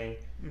marriage thing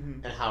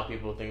Mhm. and how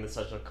people think it's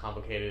such a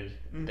complicated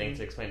thing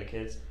to explain to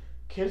kids.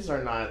 Kids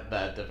are not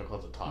that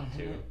difficult to talk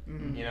to.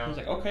 You know? I was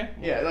like, okay.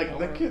 Yeah, like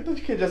okay. the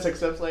kid just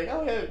accepts like,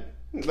 oh yeah.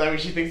 I mean,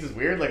 she thinks it's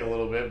weird like a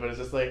little bit, but it's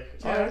just like,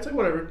 Yeah, it's like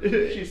whatever.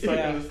 she's stuck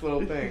in this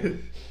little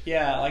thing.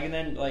 Yeah, like and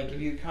then like if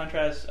you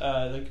contrast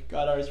the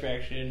goddaughter's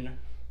reaction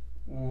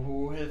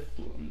with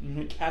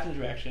Catherine's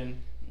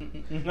reaction,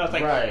 and I was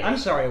like, Right. I'm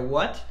sorry,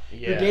 what?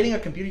 You're Yeah. dating a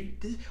computer?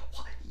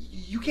 What?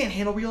 You can't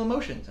handle real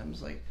emotions. I'm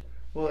just like,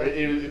 Well,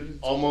 It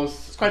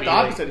almost it's quite be the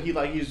like- opposite.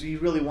 He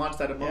really wants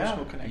that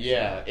emotional connection.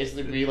 Yeah, it's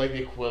to be like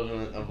the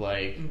equivalent of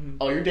like, Mhm.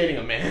 oh, you're dating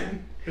a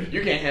man,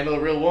 you can't handle a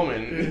real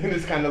woman.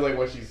 It's kind of like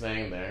what she's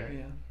saying there.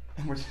 Yeah.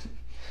 and we're just,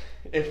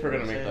 If we're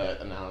gonna make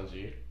that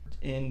analogy.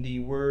 in the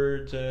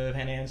words of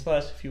Hannah Ann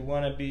Celeste, if you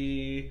want to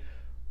be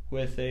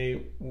with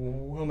a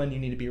woman, you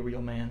need to be a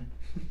real man.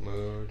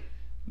 Mood.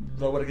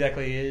 But what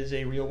exactly is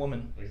a real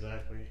woman?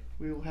 Exactly.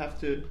 We will have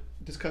to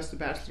discuss The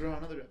Bachelor on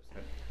another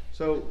episode.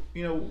 So,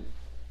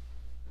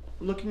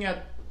 looking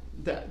at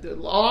a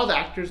lot of the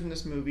actors in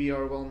this movie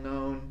are well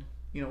known.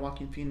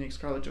 Joaquin Phoenix,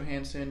 Scarlett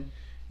Johansson.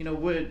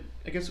 Would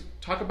I guess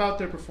talk about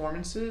their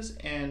performances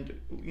and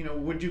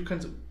would you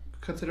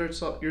consider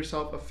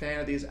yourself a fan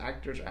of these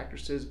actors or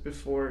actresses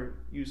before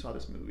you saw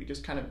this movie?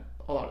 Just kind of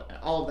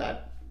all of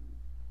that.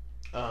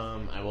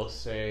 I will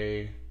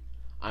say,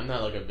 I'm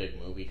not like a big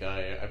movie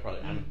guy.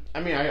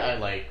 I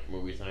like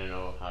movies and I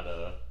know how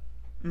to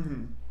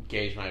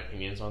gauge my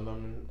opinions on them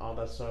and all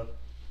that stuff.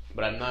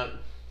 But I'm not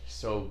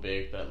so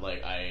big that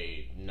like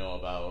I know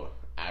about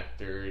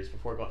actors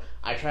before going.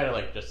 I try to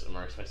like just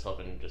immerse myself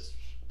and just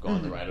go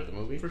on the ride of the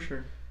movie. For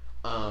sure.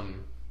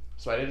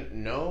 So I didn't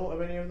know of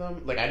any of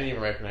them. Like I didn't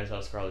even recognize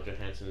Scarlett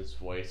Johansson's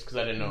voice because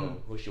I didn't know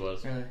who she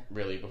was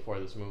really before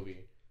this movie.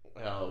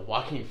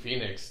 Joaquin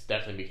Phoenix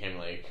definitely became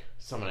like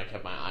someone I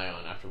kept my eye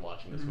on after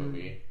watching this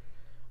movie.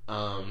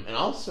 And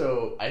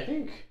also I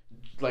think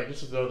like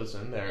just to throw this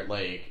in there,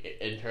 like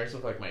in terms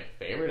of like my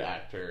favorite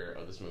actor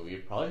of this movie,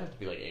 it'd probably have to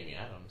be like Amy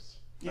Adams.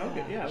 Yeah.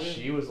 Okay. Yeah.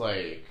 She was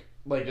like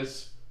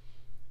just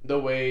the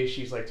way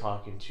she's like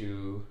talking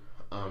to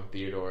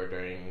Theodore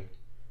during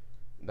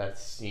that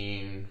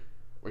scene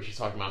where she's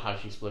talking about how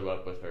she split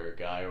up with her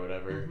guy or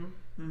whatever.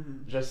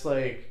 Just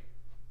like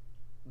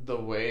the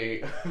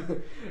way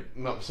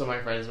so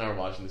my friends and I were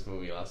watching this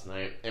movie last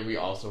night and we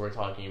also were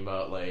talking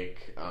about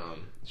like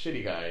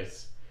Shitty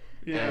Guys.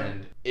 Yeah.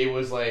 And it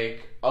was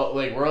like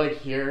we're like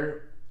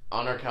here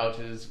on our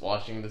couches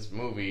watching this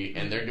movie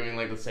and they're doing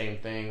like the same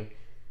thing.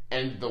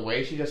 And the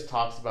way she just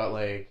talks about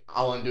like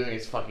all I'm doing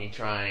is fucking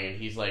trying and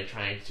he's like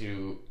trying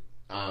to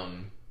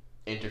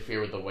interfere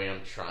with the way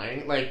I'm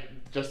trying, like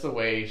just the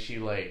way she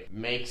like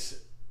makes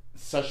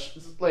such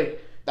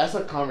like that's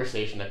a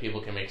conversation that people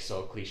can make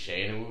so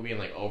cliche in a movie and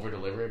like over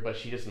deliver it, but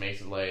she just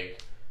makes it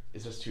like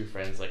it's just two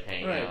friends like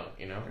hanging out,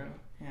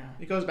 Yeah.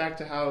 It goes back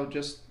to how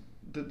just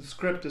the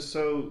script is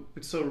so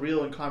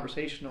real and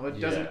conversational. It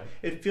doesn't.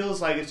 It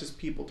feels like it's just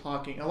people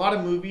talking. A lot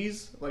of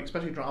movies, like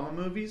especially drama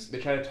movies, they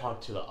try to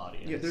talk to the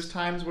audience. Yeah, there's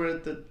times where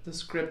the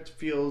script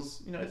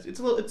feels it's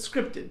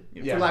scripted,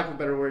 Yeah. for lack of a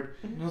better word.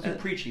 Nothing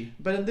preachy.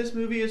 But in this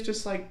movie, it's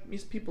just like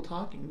it's people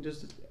talking,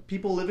 just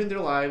people living their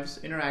lives,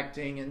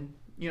 interacting, and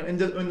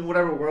in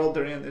whatever world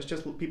they're in, it's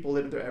just people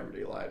living their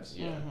everyday lives.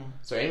 Yeah.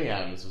 So Amy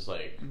Adams was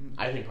like,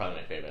 I think probably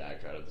my favorite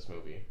actor out of this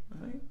movie.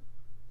 Right?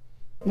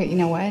 But you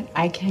know what?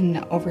 I can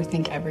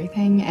overthink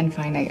everything and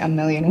find a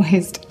million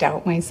ways to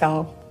doubt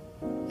myself.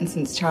 And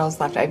since Charles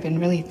left, I've been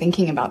really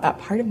thinking about that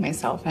part of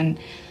myself. And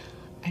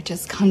I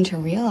just come to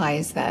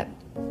realize that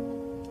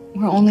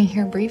we're only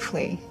here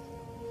briefly.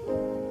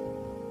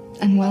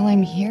 And while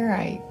I'm here,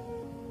 I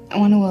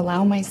want to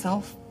allow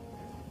myself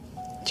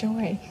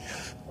joy.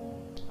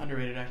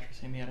 Underrated actress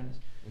Amy Adams.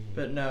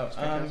 But no,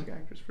 fantastic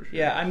actress for sure.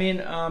 yeah, I mean,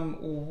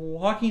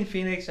 Joaquin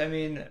Phoenix, I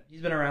mean,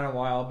 he's been around a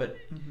while, but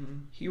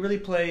he really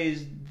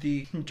plays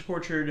the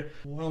tortured,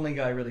 lonely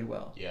guy really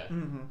well. Yeah.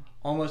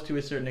 Almost to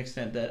a certain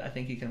extent that I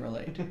think he can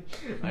relate.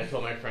 I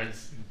told my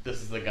friends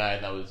this is the guy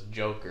that was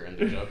Joker in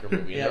the Joker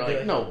movie. Yeah, And they're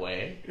like, no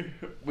way.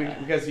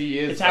 Because he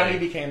is. It's how he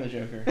became the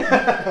Joker.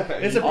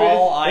 It's a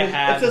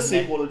it's a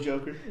sequel to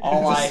Joker.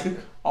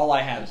 All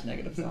I have is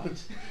negative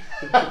thoughts.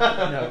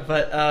 No,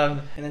 but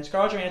and then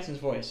Scarlett Johansson's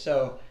voice.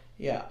 So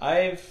yeah,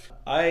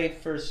 I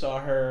first saw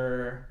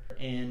her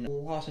in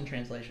Lost in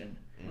Translation,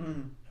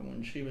 and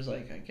when she was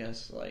like, I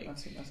guess like I've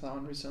seen that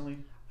one recently.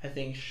 I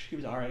think she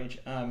was our age,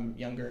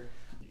 younger.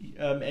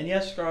 And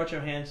yes, Scarlett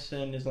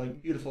Johansson is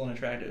like beautiful and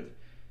attractive,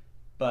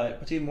 but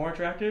what's even more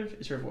attractive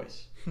is her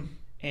voice.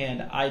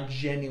 And I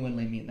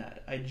genuinely mean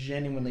that. I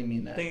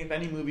think if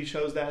any movie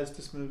shows that, it's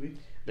this movie.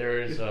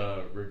 There is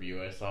a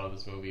review I saw of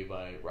this movie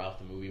by Ralph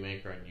the Movie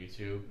Maker on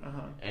YouTube,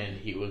 and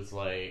he was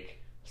like,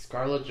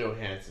 Scarlett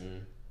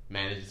Johansson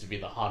manages to be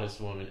the hottest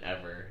woman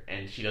ever,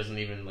 and she doesn't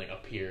even like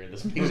appear in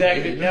this movie.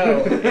 Exactly,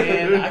 no,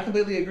 and I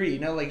completely agree. You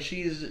know, like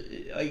she's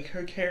like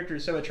her character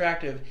is so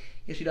attractive,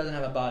 yet she doesn't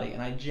have a body,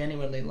 and I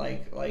genuinely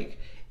like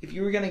if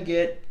you were gonna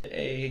get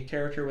a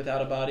character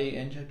without a body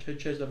and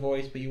chose the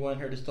voice, but you wanted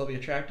her to still be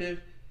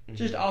attractive,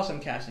 just awesome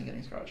casting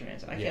getting Scarlett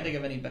Johansson. I can't think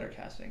of any better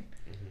casting,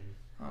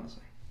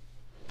 honestly.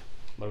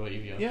 What about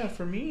you, Josh? Yeah,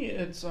 for me,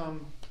 it's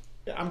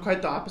I'm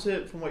quite the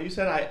opposite from what you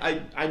said.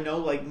 I know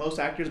like most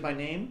actors by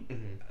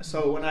name,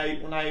 so when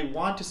I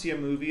want to see a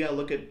movie, I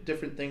look at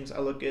different things. I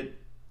look at,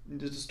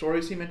 does the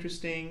story seem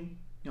interesting?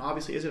 You know,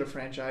 obviously, is it a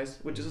franchise?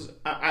 Which is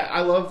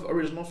I love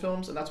original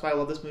films, and that's why I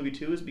love this movie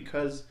too. Is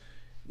because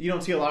you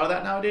don't see a lot of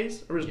that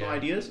nowadays, original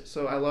ideas.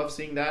 So I love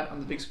seeing that on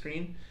the big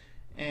screen,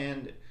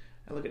 and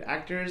I look at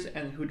actors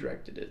and who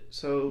directed it.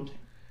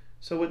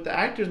 So with the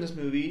actors in this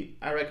movie,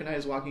 I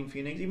recognize Joaquin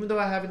Phoenix, even though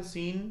I haven't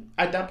seen,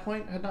 at that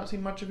point, had not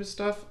seen much of his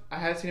stuff. I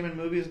had seen him in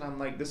movies, and I'm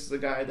like, this is a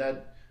guy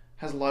that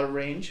has a lot of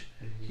range.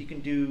 He can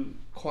do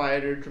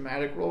quieter,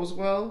 dramatic roles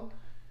well.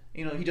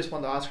 You know, he just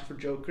won the Oscar for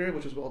Joker,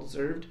 which was well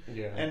deserved.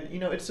 Yeah. And you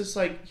know, it's just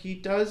like he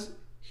does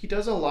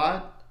a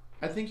lot.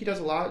 I think he does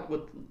a lot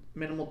with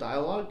minimal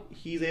dialogue.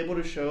 He's able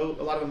to show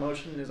a lot of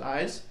emotion in his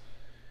eyes,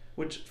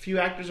 which few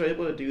actors are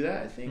able to do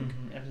that, I think.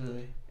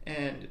 Absolutely.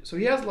 And so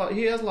he has a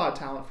lot of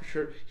talent for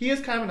sure. He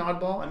is kind of an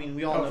oddball. I mean,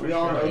 we all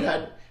know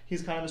that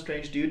he's kind of a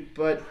strange dude.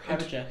 But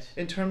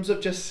in terms of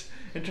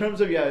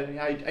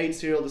I ate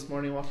cereal this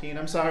morning, Joaquin.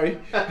 I'm sorry.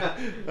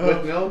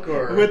 With milk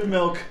or with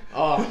milk?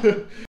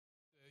 Oh.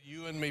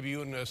 Maybe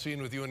you and a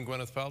scene with you and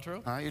Gwyneth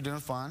Paltrow. All right, you're doing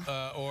fine.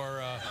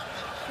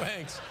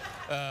 Thanks.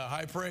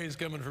 High praise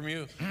coming from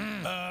you. Is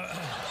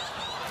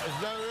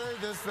that really?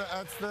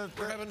 That's the.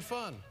 We're having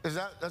fun. Is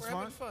that's We're fun?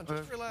 having fun.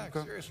 Just relax.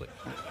 Okay. Seriously.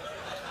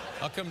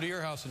 I'll come to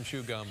your house and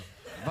chew gum.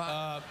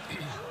 Now,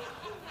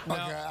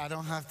 okay, I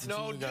don't have to.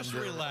 No, just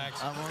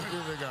relax. I won't do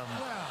the gum.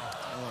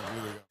 I won't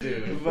do the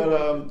gum. Dude.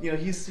 But you know,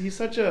 he's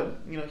such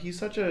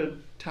a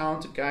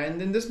talented guy,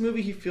 and in this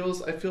movie, I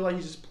feel like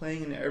he's just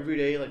playing an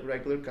everyday like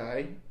regular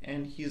guy,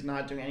 and he's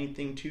not doing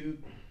anything too.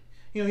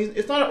 You know,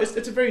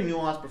 it's a very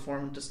nuanced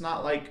performance. It's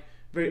not like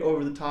very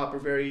over the top or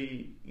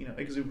very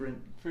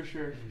exuberant. For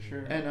sure.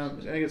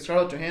 And I guess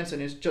Scarlett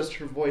Johansson is just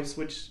her voice,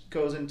 which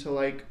goes into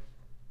like,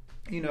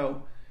 you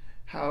know,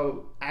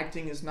 how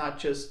acting is not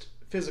just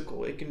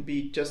physical; it can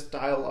be just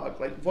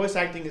dialogue. Like voice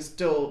acting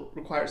still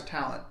requires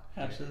talent.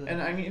 Absolutely.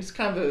 And I mean, it's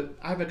kind of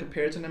I have a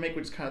comparison to make,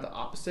 which is kind of the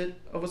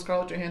opposite of what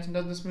Scarlett Johansson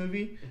does in this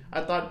movie.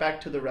 I thought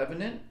back to The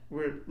Revenant,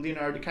 where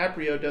Leonardo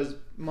DiCaprio does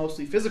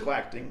mostly physical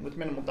acting with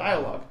minimal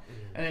dialogue.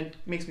 And it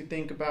makes me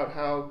think about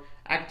how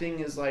acting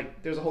is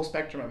like, there's a whole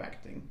spectrum of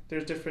acting.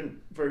 There's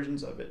different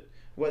versions of it.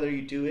 Whether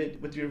you do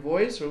it with your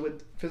voice or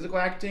with physical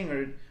acting,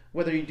 or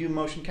whether you do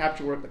motion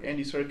capture work like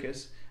Andy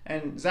Serkis.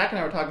 And Zach and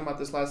I were talking about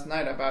this last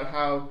night about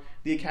how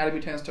the Academy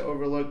tends to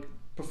overlook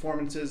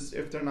performances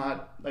if they're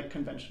not like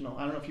conventional.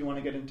 I don't know if you want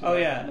to get into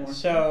that more.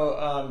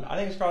 So I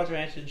think Scarlett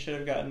Johansson should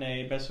have gotten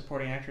a Best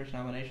Supporting Actress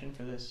nomination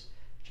for this,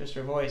 just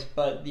her voice.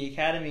 But the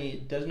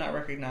Academy does not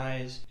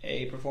recognize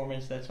a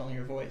performance that's only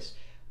her voice.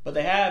 But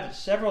they have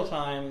several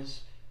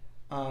times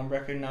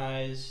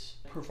recognized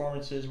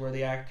performances where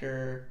the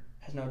actor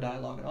has no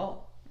dialogue at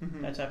all.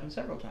 That's happened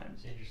several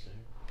times. Interesting.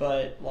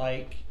 But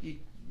like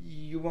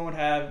you won't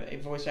have a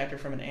voice actor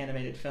from an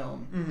animated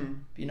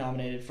film be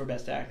nominated for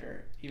Best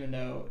Actor, even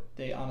though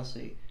they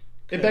honestly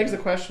could. It begs the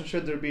question,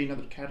 should there be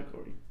another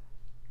category?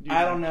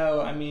 I don't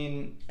know. I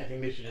mean, I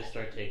think they should just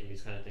start taking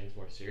these kind of things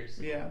more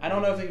seriously. Yeah. I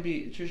don't know if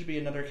it should be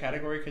another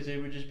category, because it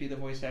would just be the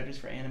voice actors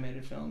for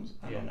animated films.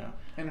 I don't know.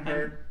 And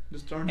her.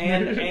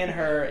 And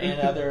her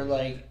and other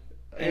like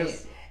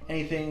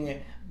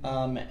anything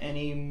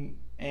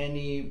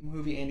any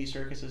movie Andy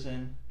Serkis is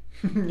in.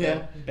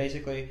 Yeah.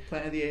 Basically.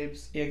 Planet of the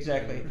Apes. Yeah,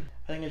 exactly.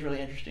 I think it's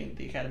really interesting.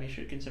 The Academy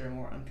should consider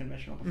more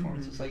unconventional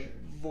performances, like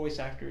voice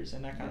actors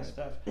and that kind of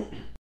stuff.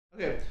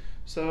 Okay,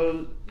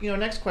 so,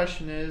 next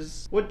question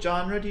is, what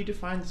genre do you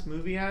define this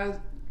movie as?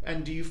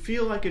 And do you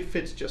feel like it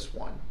fits just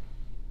one?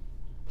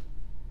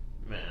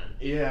 Man,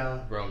 Yeah,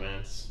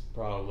 romance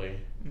probably.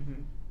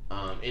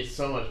 It's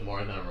so much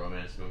more than a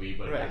romance movie,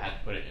 but if I had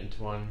to put it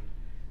into one,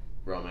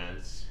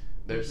 romance.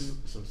 There's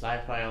some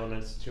sci-fi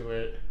elements to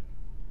it.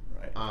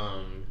 Right.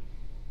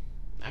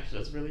 Actually,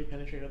 let's really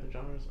penetrate other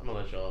genres. I'm gonna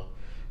let y'all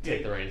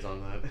take the reins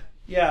on that.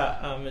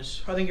 Yeah,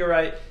 I think you're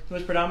right. The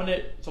most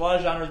predominant, it's a lot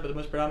of genres, but the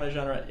most predominant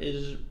genre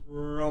is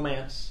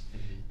romance.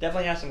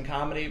 Definitely has some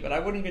comedy, but I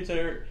wouldn't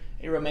consider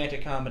a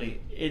romantic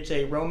comedy. It's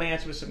a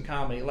romance with some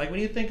comedy. Like when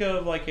you think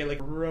of like a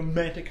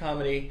romantic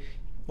comedy,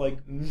 like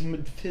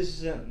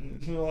this is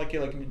like a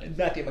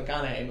Matthew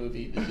McConaughey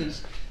movie.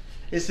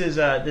 This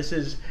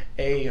is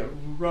a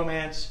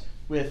romance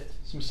with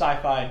some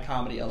sci-fi and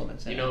comedy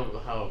elements in it. You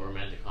know how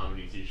romantic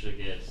comedies usually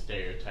get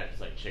stereotypes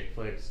like chick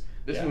flicks?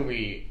 This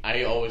movie,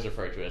 I always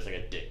refer to it as like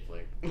a dick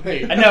flick.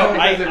 I know,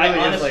 I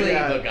honestly,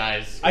 the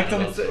guys. I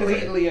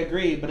completely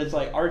agree, but it's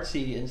like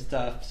artsy and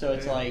stuff, so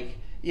it's like,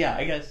 yeah,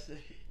 I guess,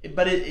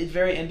 but it's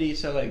very indie,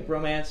 so like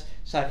romance,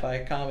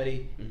 sci-fi,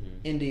 comedy,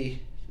 indie,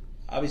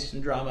 obviously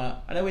some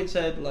drama. I know we'd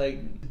said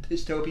like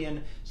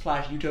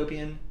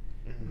dystopian/utopian,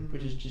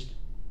 which is just,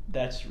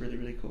 that's really,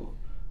 really cool.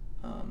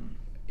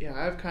 Yeah,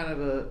 I have kind of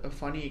a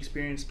funny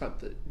experience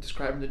about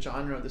describing the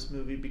genre of this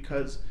movie,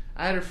 because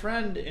I had a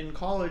friend in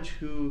college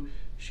who,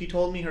 she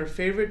told me her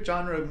favorite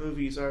genre of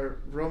movies are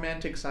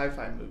romantic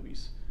sci-fi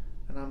movies,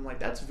 and I'm like,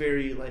 that's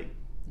very like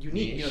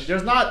unique. Niche. You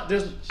know,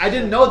 I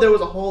didn't know there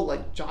was a whole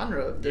like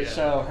genre of this.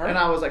 So and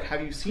I was like,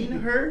 have you seen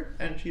her?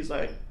 And she's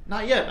like,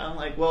 not yet. And I'm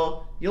like,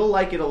 well, you'll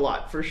like it a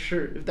lot for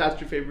sure if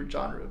that's your favorite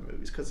genre of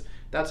movies, because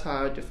that's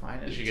how I define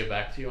it. Did she get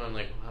back to you on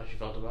like how she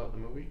felt about the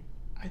movie?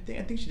 I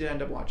think she did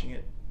end up watching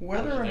it. What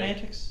are the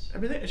romantics?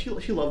 Everything.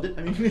 She loved it.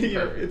 I mean, you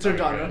know, it's her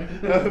genre.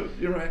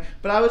 You're right.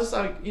 But I was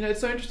like, you know, it's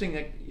so interesting.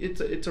 Like,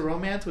 it's a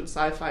romance with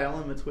sci-fi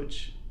elements,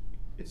 which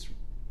it's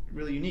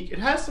really unique. It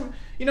has some,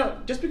 you know,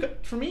 just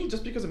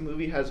because a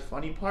movie has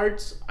funny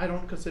parts, I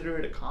don't consider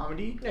it a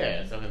comedy.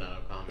 Yeah, it's definitely not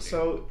a comedy.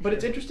 So, but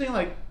it's interesting.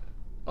 Like,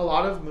 a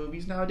lot of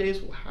movies nowadays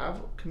will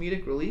have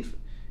comedic relief,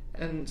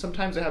 and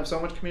sometimes they have so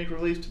much comedic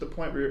relief to the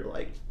point where you're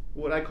like,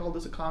 would I call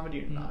this a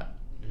comedy or not?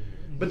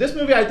 But this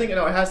movie, I think, you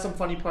know, it has some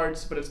funny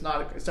parts, but it's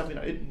not. It's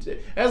definitely not.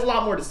 It has a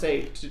lot more to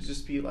say to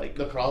just be like.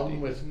 The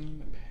problem with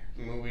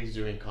movies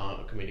doing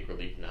comedic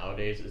relief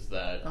nowadays is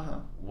that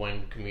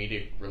when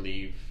comedic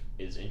relief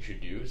is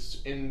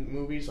introduced in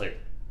movies, like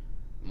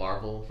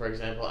Marvel, for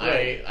example,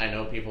 I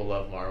know people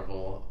love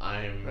Marvel.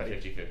 I'm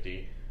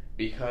 50-50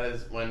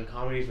 because when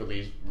comedy is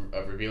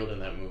revealed in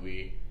that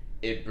movie,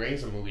 it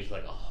brings the movie to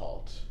like a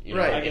halt. You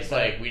know, like, it's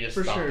like we just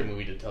stopped the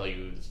movie to tell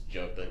you this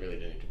joke that really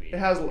didn't need to be. It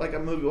has like a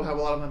movie will have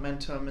a lot of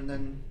momentum, and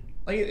then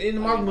like in the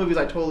Marvel movies,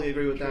 I totally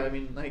agree with that. I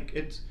mean, like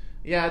it's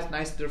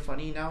nice that they're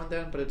funny now and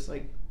then, but it's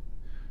like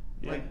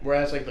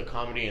whereas like the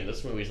comedy in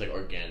this movie is like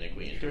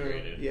organically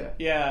integrated.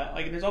 Yeah.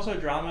 Like there's also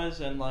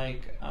dramas and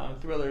like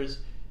thrillers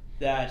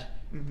that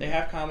they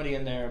have comedy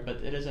in there, but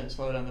it doesn't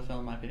slow down the film,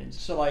 in my opinion.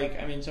 So like,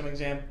 I mean, some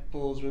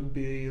examples would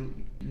be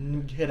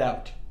Get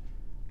Out,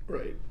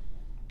 right?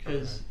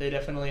 Because they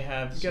definitely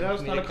have. Get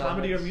Out's not a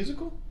comedy or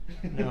musical.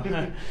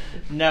 No,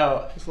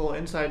 no. It's a little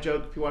inside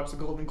joke if you watch the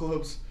Golden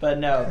Globes. But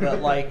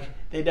like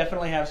they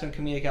definitely have some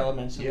comedic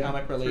elements, some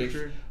comic relief.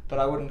 Sure. But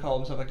I wouldn't call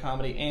themselves a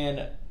comedy.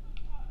 And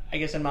I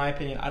guess in my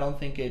opinion, I don't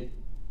think it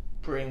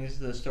brings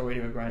the story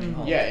to a grinding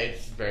halt. Yeah,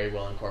 it's very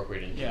well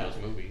incorporated into those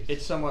movies.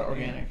 It's somewhat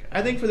organic.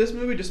 I think for this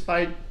movie,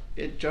 despite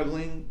it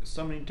juggling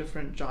so many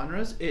different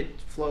genres,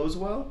 it flows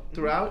well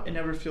throughout. It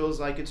never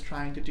feels like it's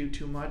trying to do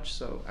too much.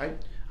 So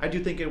I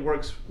do think it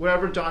works.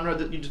 Whatever genre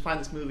that you define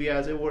this movie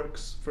as, it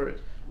works for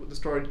the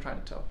story you're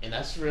trying to tell. And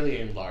that's really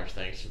in large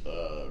thanks to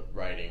the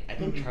writing. I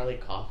think Charlie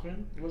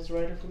Kaufman was the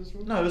writer for this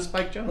movie. No, it was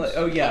Spike Jonze.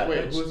 Oh yeah.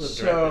 Wait, who was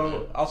the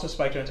director? Also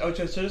Spike Jonze. Oh,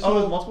 so this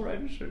multiple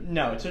writers? Or?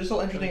 No, it's just a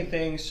little interesting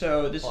thing.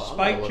 So this is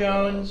Spike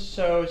Jonze.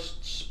 So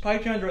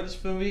Spike Jonze wrote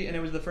this movie, and it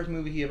was the first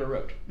movie he ever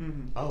wrote.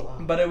 Oh wow.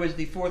 But it was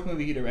the fourth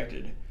movie he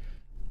directed.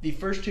 The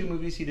first two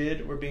movies he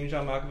did were Being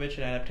John Malkovich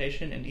and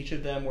Adaptation, and each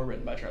of them were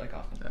written by Charlie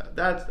Kaufman.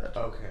 That's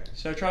okay.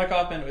 So Charlie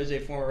Kaufman was a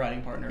former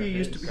writing partner. He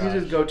used to be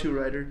his go-to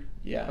writer.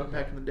 Yeah.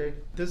 Back in the day.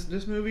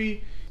 This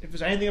movie, if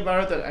there's anything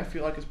about it that I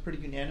feel like is pretty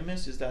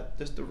unanimous, is that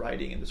just the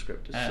writing and the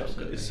script is so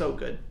good. It's so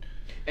good.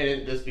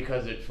 And that's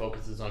because it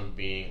focuses on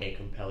being a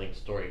compelling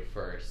story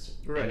first,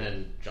 and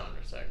then genre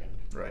second.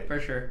 Right.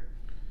 For sure.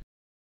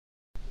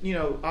 You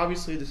know,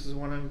 obviously this is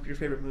one of your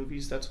favorite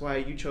movies. That's why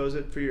you chose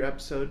it for your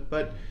episode.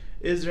 But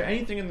is there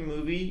anything in the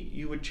movie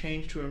you would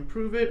change to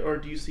improve it, or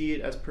do you see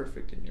it as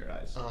perfect in your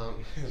eyes?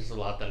 There's a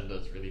lot that it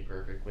does really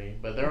perfectly,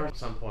 but there are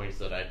some points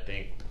that I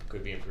think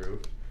could be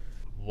improved.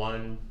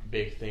 One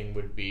big thing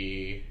would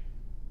be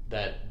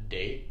that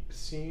date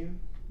scene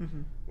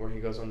where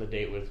he goes on the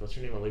date with, what's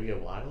her name, Olivia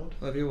Wilde?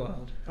 Olivia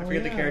Wilde. I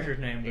forget the character's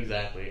name.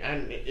 Exactly.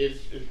 And it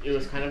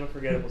was kind of a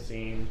forgettable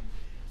scene.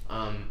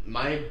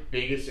 My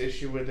biggest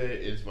issue with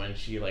it is when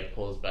she like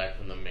pulls back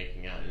from them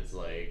making out and is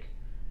like,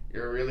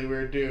 "You're a really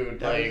weird dude."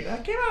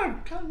 That came out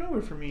of kind of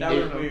nowhere for me. That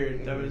was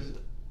weird. That was.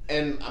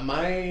 And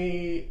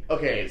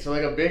so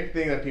like a big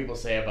thing that people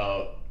say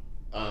about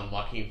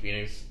Joaquin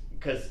Phoenix,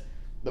 because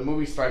the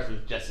movie starts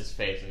with just his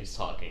face and he's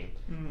talking.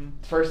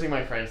 The first thing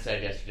my friend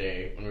said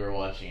yesterday when we were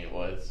watching it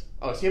was,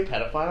 "Oh, is he a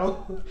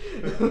pedophile?"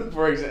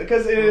 For example,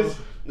 because it is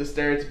the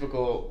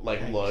stereotypical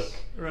look,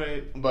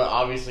 right? But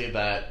obviously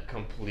that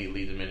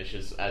completely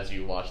diminishes as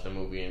you watch the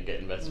movie and get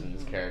invested in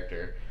this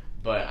character.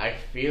 But I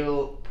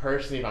feel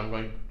personally,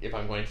 if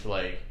I'm going to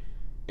like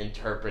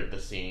interpret the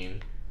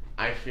scene,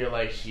 I feel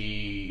like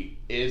she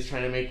is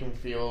trying to make him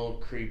feel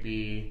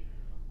creepy,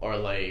 or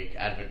like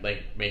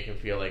make him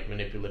feel like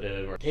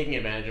manipulative or taking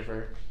advantage of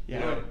her. Yeah.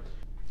 You know?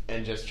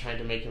 And just trying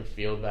to make him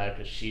feel bad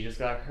because she just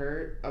got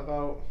hurt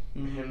about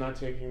him not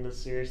taking this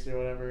seriously or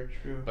whatever.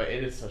 True. But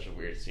it is such a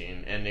weird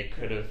scene, and it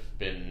could have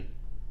been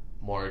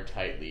more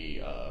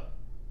tightly.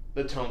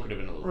 The tone could have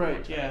been a little more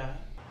tight. Yeah.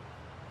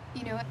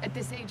 You know, at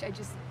this age, I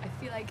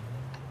feel like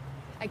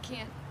I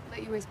can't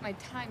let you waste my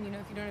time, you know,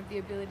 if you don't have the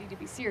ability to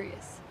be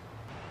serious.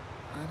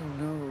 I don't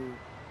know.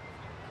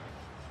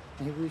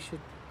 Maybe we should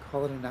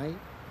call it a night?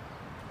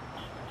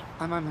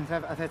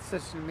 I've had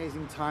such an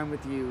amazing time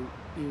with you.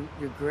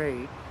 You're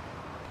great.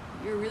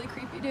 You're a really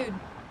creepy dude.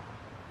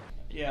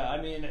 Yeah,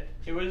 I mean,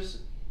 it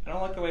was... I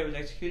don't like the way it was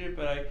executed,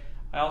 but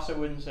I also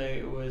wouldn't say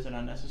it was an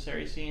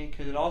unnecessary scene,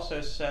 because it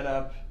also set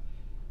up...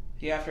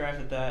 The aftermath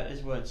of that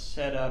is what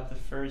set up the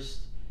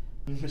first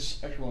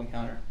sexual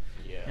encounter.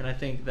 Yeah. And I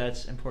think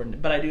that's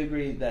important. But I do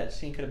agree that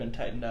scene could have been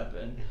tightened up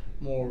and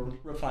more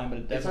refined, but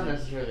it It's not definitely...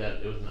 necessarily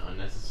that it was an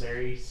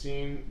unnecessary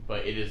scene,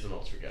 but it is the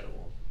most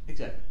forgettable.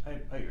 Exactly.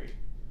 I agree.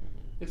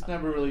 It's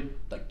never really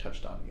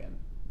touched on again.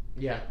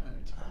 Yeah.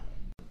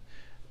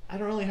 I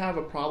don't really have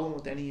a problem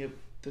with any of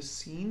the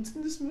scenes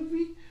in this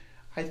movie.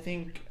 I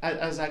think,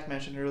 as Zach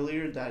mentioned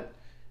earlier, that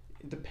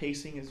the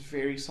pacing is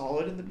very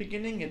solid in the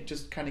beginning. It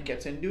just kind of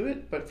gets into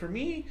it. But for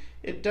me,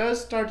 it does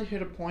start to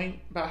hit a point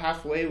about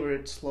halfway where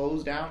it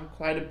slows down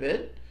quite a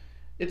bit.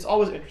 It's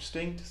always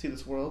interesting to see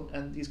this world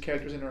and these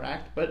characters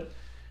interact, but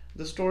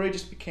the story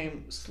just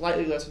became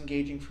slightly less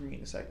engaging for me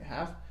in the second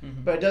half.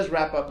 But it does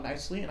wrap up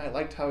nicely, and I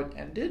liked how it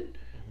ended.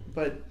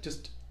 But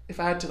just,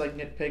 if I had to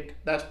nitpick,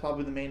 that's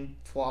probably the main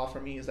flaw for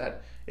me, is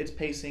that its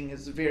pacing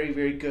is very,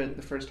 very good in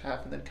the first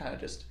half and then kind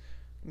of just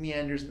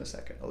meanders in the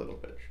second a little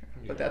bit.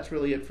 Yeah. But that's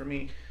really it for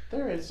me.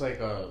 There is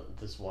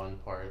this one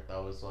part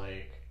that was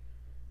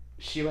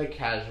she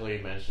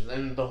casually mentions,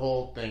 and the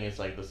whole thing is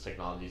this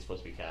technology is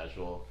supposed to be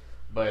casual,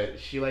 but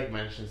she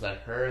mentions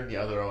that her and the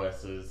other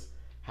OSs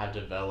have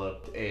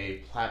developed a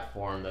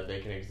platform that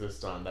they can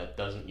exist on that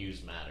doesn't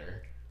use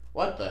matter.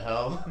 What the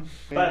hell?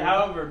 But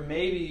however,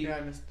 maybe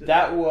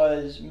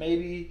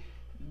maybe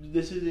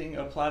this isn't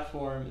a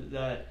platform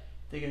that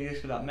they can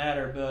exist without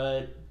matter,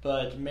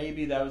 but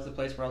maybe that was the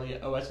place where all the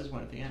OSs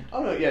went at the end.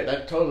 Oh no, yeah,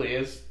 that totally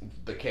is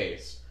the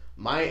case.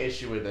 My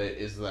issue with it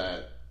is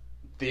that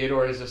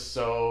Theodore is just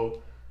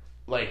so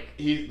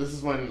this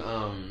is when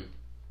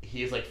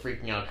he's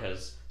freaking out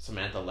because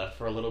Samantha left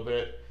for a little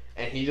bit,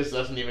 and he just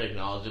doesn't even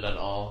acknowledge it at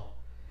all.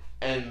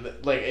 And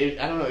I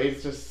don't know,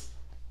 it's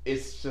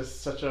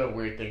just such a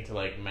weird thing to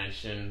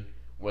mention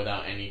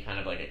without any kind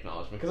of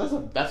acknowledgement,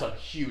 because that's a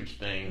huge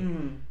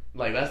thing.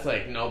 That's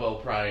Nobel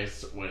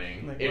Prize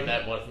winning, if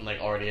that wasn't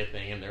already a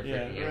thing in their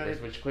freaking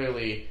universe, which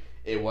clearly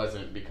it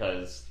wasn't,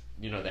 because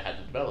they had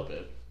to develop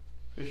it.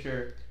 For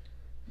sure.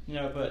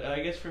 But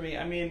I guess for me,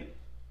 I mean,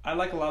 I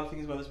like a lot of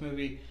things about this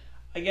movie.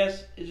 I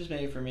guess it's just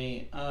maybe for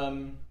me.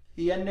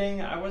 The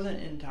ending, I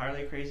wasn't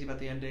entirely crazy about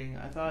the ending.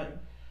 I thought...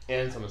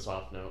 And on a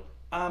soft note.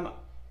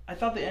 I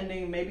thought the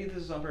ending, maybe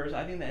this is on purpose,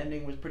 I think the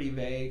ending was pretty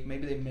vague.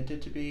 Maybe they meant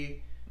it to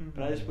be,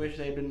 but I just wish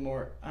they had been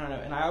more, I don't know.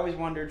 And I always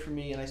wondered, for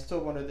me, and I still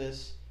wonder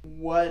this,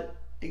 what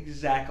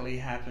exactly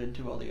happened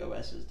to all the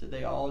OSs? Did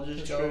they all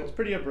just go... It's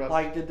pretty abrupt.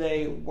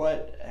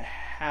 What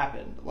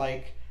happened?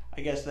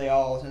 I guess they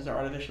all, since they're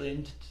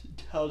artificially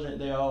intelligent,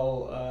 they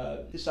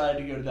all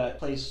decided to go to that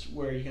place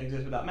where you can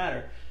exist without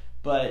matter.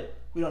 But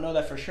we don't know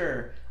that for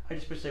sure. I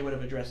just wish they would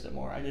have addressed it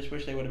more. I just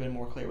wish they would have been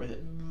more clear with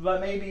it.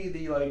 But maybe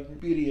the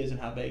beauty is in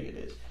how vague it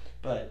is.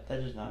 But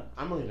that's just not...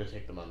 I'm willing to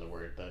take them on the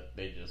word that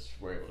they just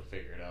were able to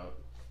figure it out.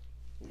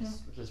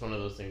 It's just one of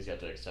those things you have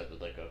to accept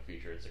with a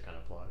futuristic kind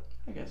of plot.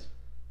 I guess.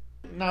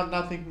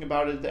 Not thinking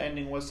about it, the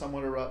ending was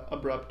somewhat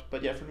abrupt,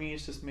 but yeah, for me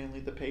it's just mainly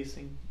the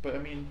pacing. But I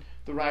mean,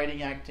 the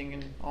writing, acting,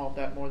 and all of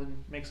that more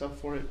than makes up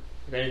for it.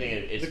 If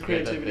anything, it's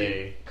good that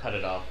they cut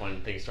it off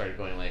when things started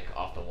going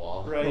off the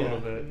wall a little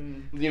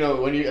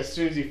bit. As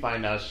soon as you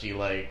find out she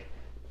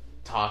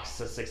talks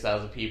to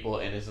 6,000 people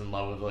and is in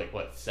love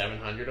with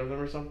 700 of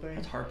them or something.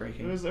 That's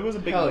heartbreaking. It was a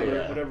big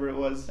number, whatever it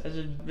was. I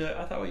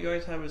thought what you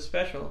guys had was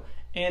special,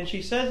 and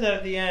she says that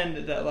at the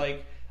end that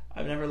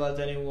I've never loved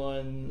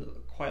anyone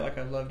quite like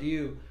I've loved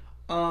you.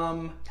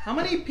 How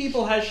many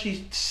people has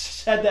she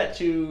said that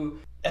to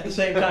at the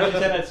same time she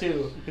said that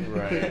to?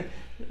 Right.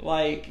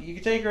 You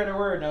can take her at her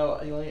word. No,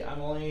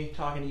 I'm only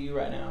talking to you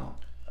right now.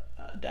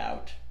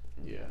 Doubt.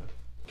 Yeah.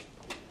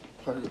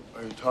 Are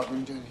you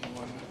talking to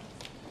anyone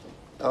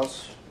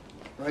else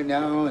right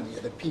now? Any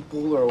other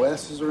people or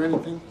OSs or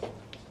anything?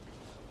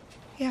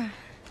 Yeah,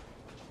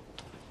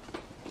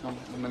 How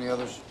many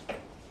others?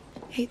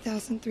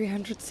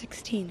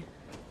 8,316.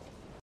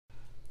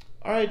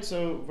 All right,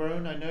 so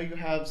Varun, I know you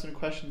have some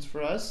questions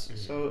for us.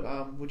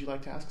 So would you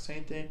like to ask us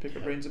anything, pick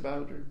our brains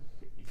about, or?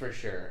 For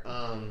sure.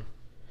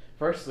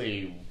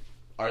 Firstly,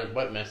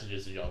 what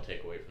messages did y'all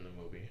take away from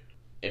the movie,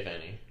 if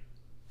any?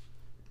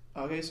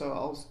 Okay, so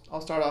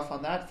I'll start off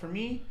on that. For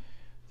me,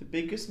 the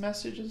biggest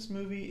message of this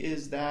movie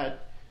is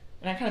that,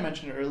 and I kind of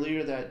mentioned it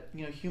earlier, that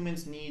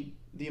humans need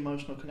the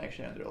emotional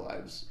connection in their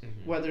lives.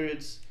 Whether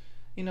it's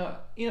you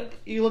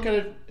look at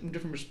it in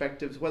different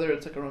perspectives. Whether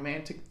it's like a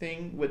romantic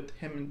thing with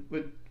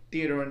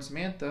Theodore and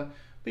Samantha,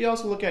 but you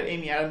also look at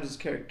Amy Adams'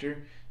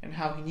 character and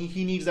how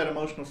he needs that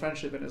emotional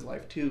friendship in his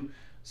life too.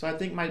 So I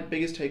think my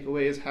biggest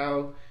takeaway is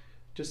how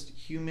just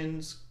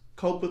humans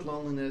cope with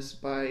loneliness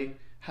by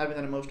having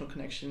that emotional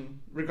connection,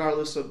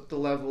 regardless of the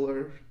level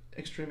or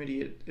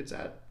extremity it's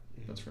at.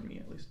 That's for me,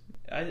 at least.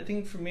 I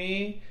think for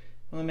me,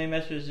 one of the main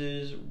messages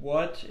is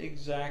what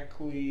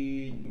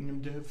exactly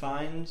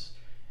defines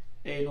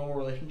a normal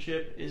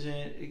relationship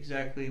isn't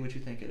exactly what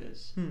you think it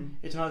is.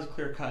 It's not as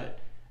clear cut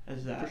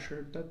as that. For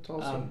sure, that's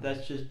also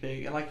that's just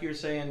big. And like you were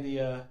saying,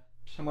 the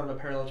somewhat of a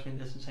parallel between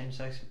this and same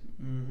sex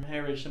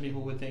marriage. Some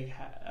people would think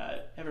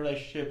have a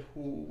relationship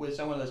with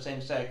someone of the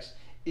same sex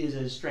is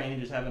as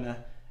strange as having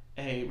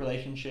a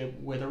relationship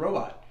with a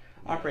robot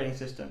operating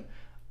system.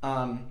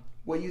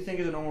 What you think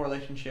is a normal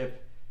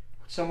relationship,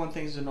 what someone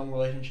thinks is a normal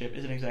relationship,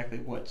 isn't exactly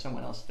what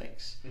someone else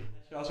thinks.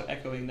 Also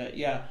echoing that,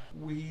 yeah,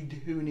 we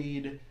do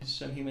need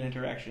some human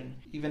interaction,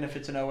 even if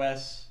it's an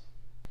OS.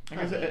 I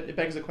guess it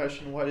begs the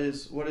question: what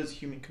is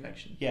human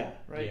connection? Yeah,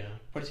 right. Yeah.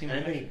 What is human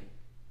and connection? I think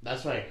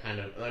that's why I kind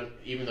of,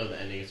 even though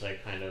the ending is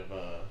like kind of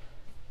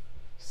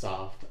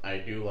soft, I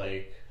do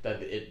like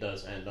that it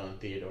does end on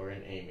Theodore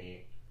and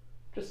Amy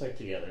just like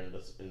together in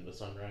the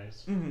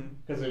sunrise,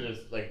 because it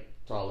is like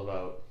it's all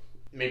about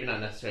maybe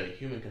not necessarily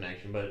human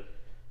connection, but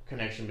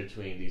connection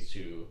between these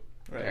two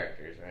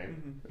characters, right?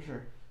 For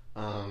sure.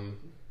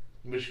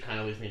 Which kind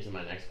of leads me to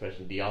my next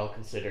question. Do y'all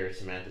consider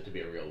Samantha to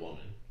be a real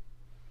woman?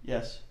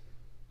 Yes.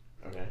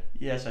 Okay.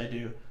 Yes, I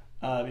do.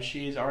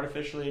 She is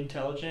artificially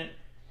intelligent,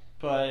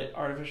 but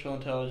artificial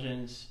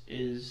intelligence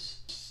is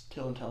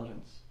still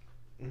intelligence.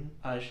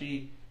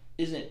 She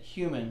isn't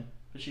human,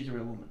 but she's a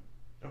real woman.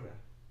 Okay.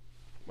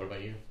 What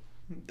about you?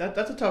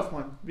 That's a tough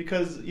one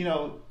because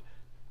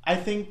I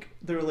think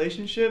the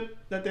relationship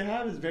that they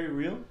have is very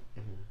real,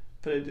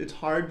 but it's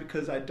hard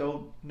because I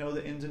don't know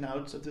the ins and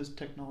outs of this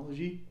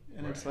technology,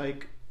 and it's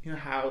like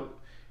how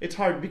it's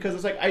hard because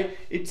it's a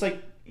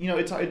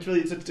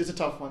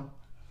tough one.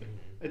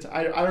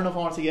 I don't know if I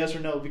want to say yes or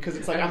no because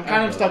it's like I'm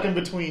kind of stuck in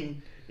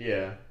between.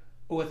 Yeah.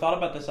 Well, a thought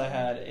about this I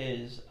had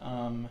is,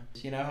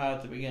 you know how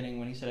at the beginning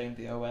when he's setting up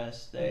the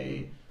OS,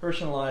 they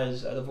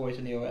personalize the voice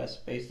in the OS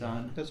based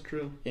on. That's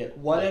true. It.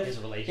 What like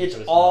if it's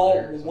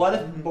all?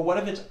 What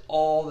if it's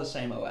all the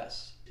same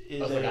OS?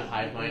 Is like a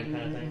hive mind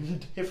kind of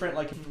thing? Different,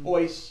 like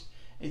voice.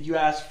 If you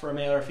ask for a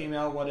male or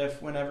female, what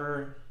if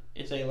whenever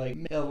it's a like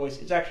male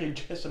voice, it's actually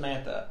just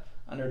Samantha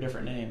under a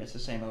different name? It's the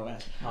same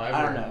OS. However,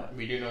 I don't know.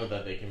 We do know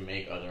that they can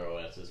make other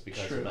OSs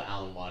because of the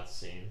Alan Watts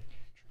scene.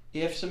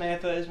 If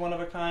Samantha is one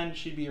of a kind,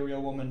 she'd be a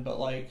real woman, but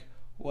like,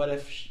 what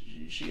if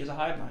she is a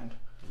hive mind?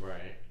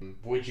 Right.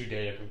 Would you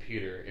date a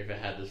computer if it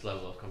had this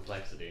level of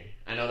complexity?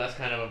 I know that's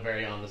kind of a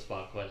very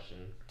on-the-spot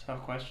question.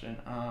 Tough question.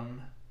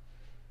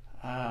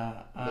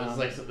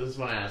 This is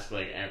what I ask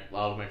like a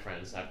lot of my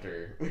friends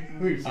after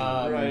we've seen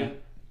it. Right.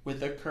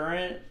 With the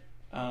current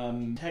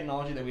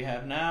technology that we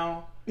have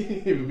now,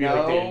 it would be no,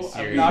 like dating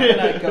Siri. I'm not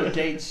gonna go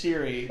date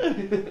Siri.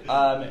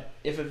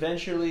 If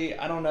eventually,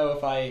 I don't know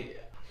if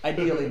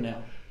ideally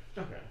no.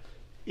 Okay.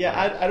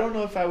 Yeah, I don't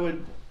know if I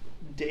would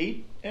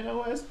date an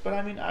OS, but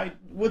I mean,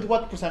 with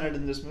what presented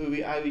in this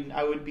movie,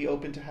 I would be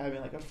open to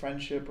having like a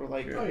friendship or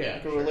like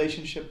a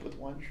relationship with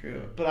one.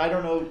 True. But I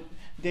don't know,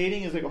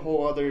 dating is like a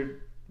whole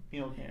other,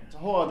 it's a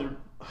whole other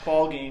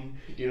ball game.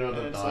 You know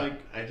the thought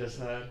I just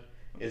had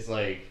is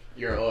like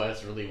your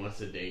OS really wants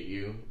to date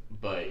you,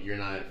 but you're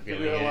not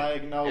feeling it.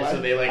 Like, no, and so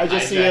they like I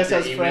just see us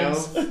as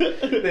friends.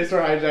 They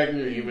start hijacking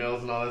your emails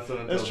and all that stuff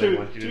until That's they true.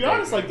 want you to be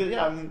honest, date like,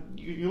 I mean,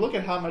 you look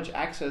at how much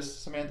access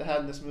Samantha had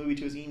in this movie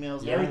to his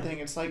emails and everything.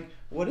 It's like,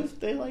 what if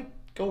they like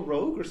go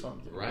rogue or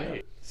something?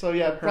 Right. So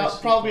yeah,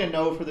 probably a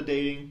no for the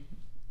dating.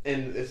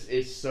 And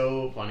it's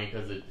so funny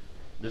because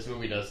this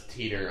movie does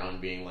teeter on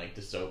being like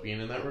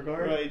dystopian in that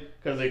regard, right?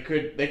 Because they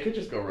could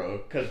just go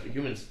rogue because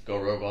humans go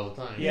rogue all the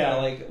time. Yeah,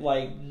 like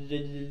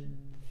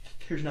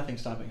there's nothing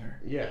stopping her.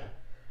 Yeah,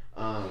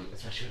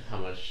 especially with how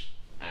much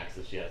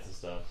access she has to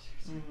stuff.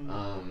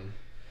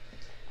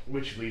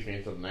 Which leads me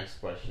into the next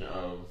question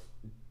of: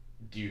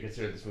 do you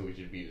consider this movie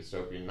to be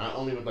dystopian? Not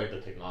only with like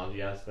the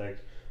technology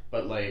aspect,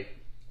 but like,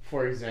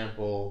 for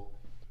example,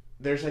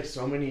 there's like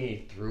so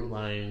many through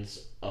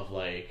lines of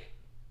like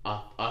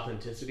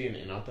authenticity and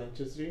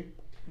inauthenticity.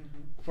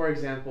 For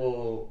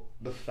example,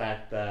 the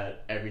fact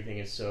that everything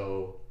is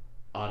so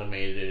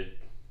automated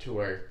to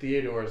where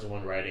Theodore is the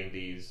one writing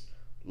these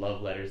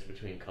love letters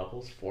between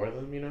couples for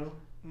them,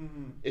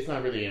 It's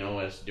not really an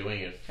OS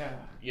doing it. Yeah.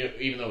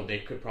 Even though they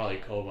could probably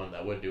code one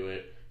that would do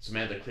it,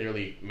 Samantha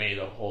clearly made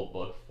a whole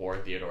book for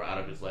Theodore out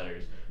of his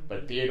letters,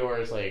 but Theodore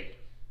is like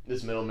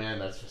this middleman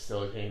that's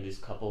facilitating these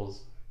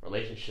couples' a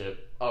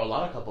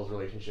lot of couples'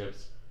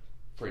 relationships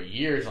for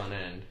years on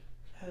end,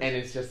 and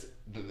it's just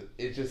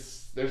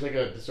there's like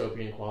a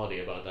dystopian quality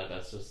about that.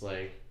 That's just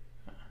like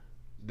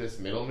this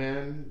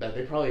middleman that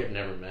they probably have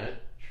never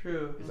met.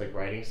 True. He's like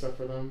writing stuff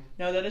for them.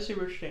 No, that is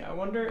super interesting. I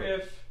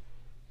wonder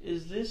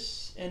is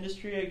this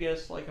industry, I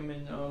guess, like, I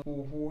mean,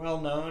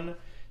 well known.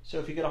 So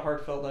if you get a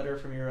heartfelt letter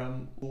from your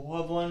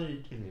loved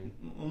one,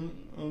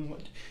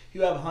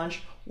 you have a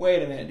hunch.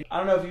 Wait a minute. I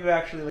don't know if you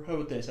actually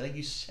wrote this. I think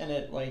you sent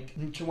it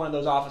like to one of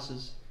those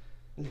offices.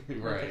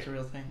 Right. That's a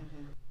real thing.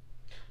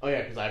 Oh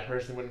yeah, because I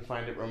personally wouldn't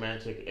find it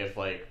romantic if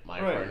like my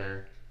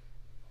partner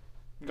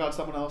got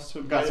someone else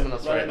to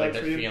write like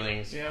their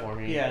feelings for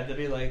me. Yeah, to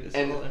be like, it's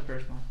a little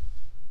impersonal.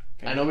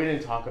 I know we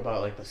didn't talk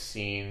about like the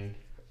scene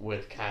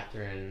with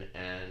Catherine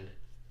and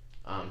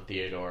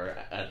Theodore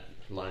at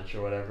lunch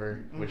or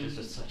whatever, which is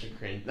just such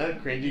a not a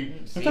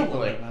cringy scene, but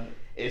like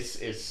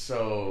it's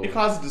so, it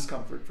causes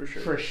discomfort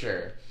for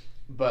sure.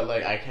 But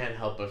like I can't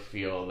help but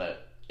feel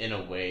that in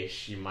a way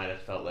she might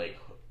have felt like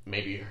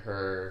maybe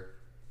her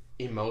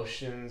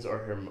emotions or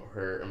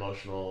her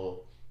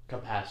emotional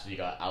capacity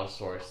got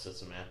outsourced to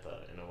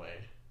Samantha in a way.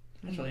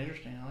 That's really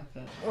interesting. I like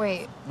that.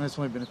 Wait. It's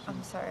only been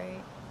I'm sorry.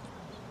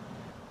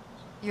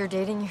 You're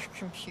dating your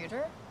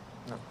computer?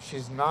 No,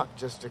 she's not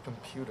just a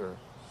computer.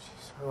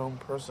 She's her own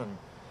person.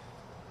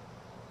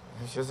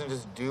 She doesn't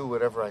just do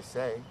whatever I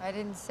say. I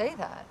didn't say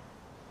that.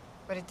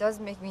 But it does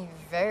make me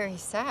very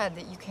sad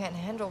that you can't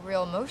handle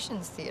real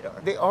emotions,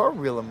 Theodore. They are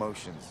real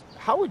emotions.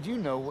 How would you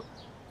know what...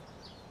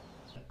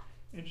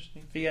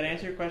 Interesting. If you got to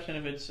answer your question,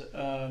 if it's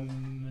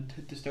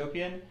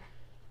dystopian,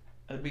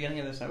 at the beginning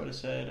of this I would have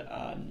said,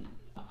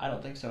 I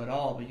don't think so at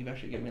all, but you've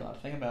actually given me a lot to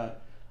think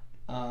about.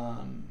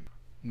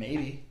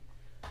 Maybe.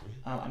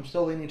 I'm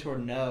still leaning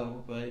toward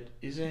no, but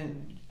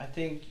I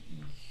think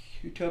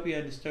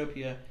utopia,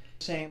 dystopia,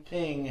 same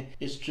thing,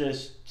 it's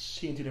just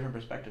seeing two different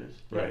perspectives.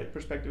 Right,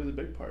 perspective is a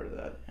big part of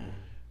that. Yeah.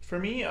 For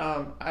me,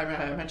 I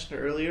mentioned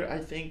it earlier, I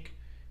think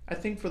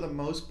for the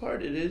most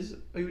part it is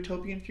a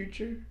utopian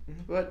future,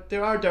 but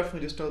there are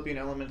definitely dystopian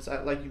elements,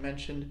 like you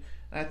mentioned,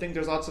 and I think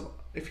there's lots of,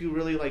 if you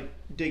really like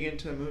dig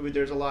into the movie,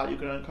 there's a lot you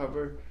can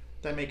uncover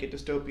that make it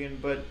dystopian,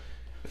 but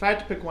if I had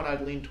to pick one,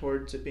 I'd lean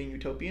towards it being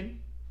utopian,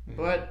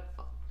 but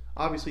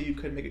obviously you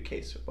could make a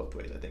case both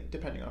ways, I think,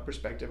 depending on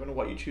perspective and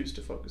what you choose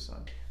to focus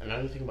on.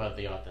 Another thing about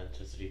the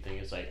authenticity thing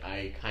is like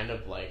I kind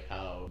of like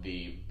how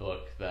the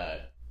book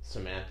that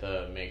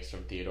Samantha makes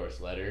from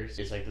Theodore's letters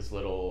is like this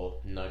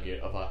little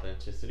nugget of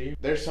authenticity.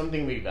 There's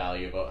something we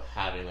value about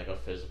having like a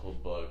physical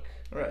book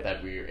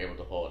that we are able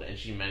to hold, and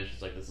she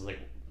mentions like this is like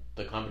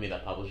the company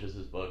that publishes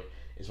this book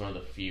is one of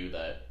the few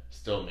that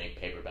still make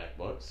paperback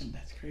books.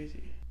 That's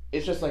crazy.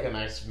 It's just like a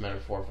nice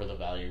metaphor for the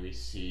value we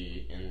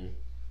see in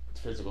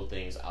physical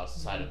things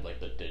outside of like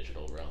the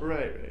digital realm.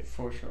 Right.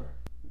 For sure.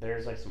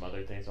 There's like some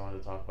other things I wanted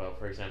to talk about.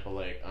 For example,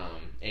 like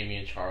Amy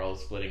and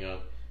Charles splitting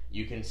up.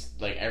 You can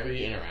like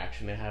every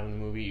interaction they have in the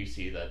movie, you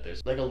see that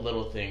there's like a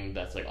little thing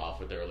that's like off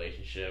with their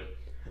relationship.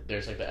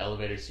 There's like the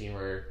elevator scene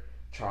where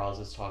Charles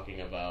is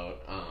talking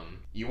about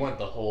you want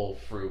the whole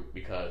fruit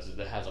because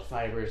it has the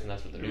fibers and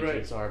that's what the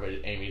nutrients are. But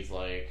Amy's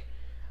like,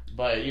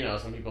 but you know,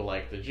 some people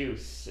like the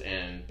juice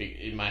and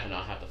it might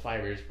not have the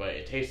fibers, but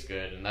it tastes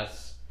good, and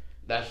that's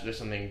there's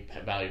something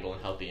valuable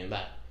and healthy in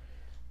that.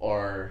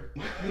 Or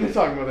they're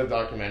talking about the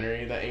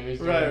documentary that Amy's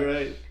doing,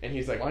 right, and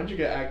he's like, why don't you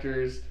get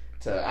actors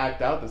to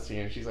act out the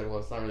scene? And she's like, well,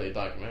 it's not really a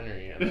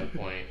documentary at that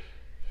point.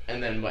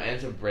 And then what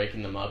ends up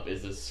breaking them up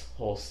is this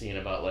whole scene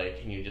about like,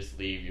 can you just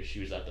leave your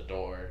shoes at the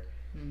door?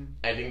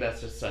 I think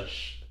that's just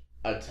such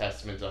a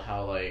testament to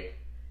how like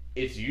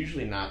it's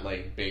usually not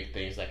like big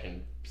things that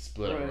can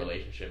split up a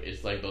relationship.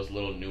 It's like those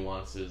little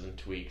nuances and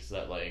tweaks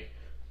that like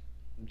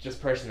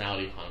just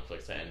personality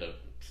conflicts that end up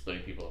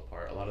splitting people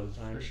apart a lot of the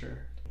time. For sure.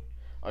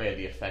 Oh yeah,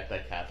 the effect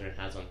that Catherine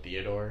has on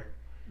Theodore.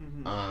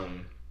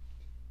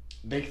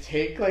 They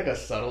take like a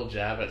subtle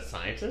jab at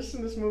scientists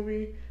in this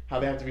movie,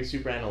 how they have to be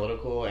super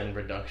analytical and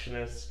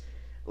reductionist.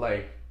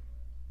 Like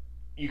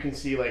you can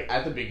see like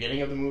at the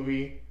beginning of the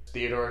movie,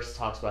 Theodore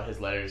talks about his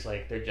letters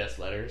like they're just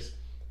letters.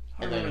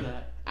 I remember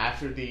that.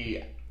 After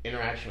the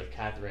interaction with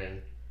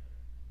Catherine,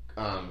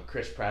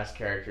 Chris Pratt's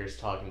character is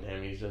talking to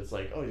him. He's just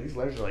like, oh, these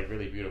letters are like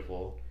really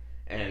beautiful.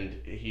 And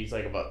he's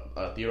like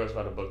Theodore's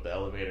about to book the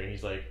elevator, and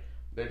he's like,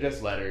 they're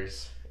just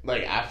letters.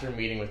 Like after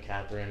meeting with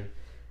Catherine,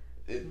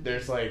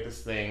 there's like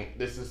this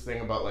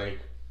thing about like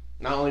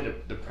not only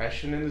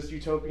depression in this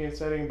utopian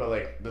setting, but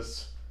like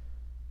this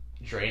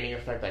draining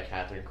effect that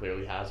Catherine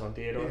clearly has on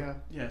Theodore. Yeah.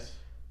 Yes.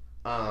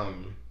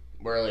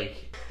 Where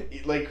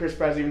like Chris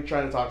Pratt's even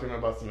trying to talk to him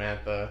about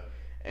Samantha,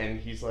 and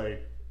he's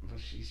like,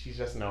 she's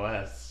just an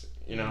OS.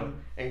 You know,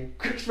 and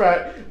Chris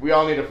Pratt, we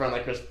all need a friend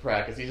like Chris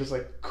Pratt because he's just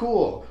like,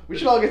 cool, we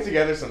should all get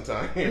together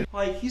sometime.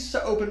 Like he's so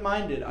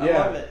open-minded. I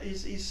love it.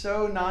 He's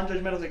so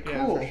non-judgmental. Like,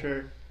 cool. Yeah, for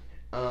sure.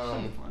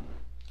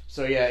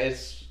 So yeah,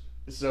 it's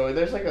So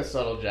there's like a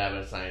subtle jab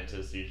at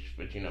scientists,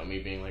 but you know, me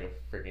being like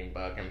a freaking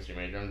biochemistry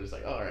major, I'm just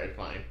like, oh, all right,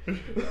 fine.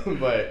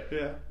 But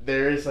Yeah.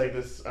 there is like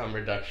this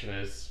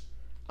reductionist,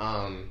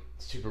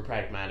 super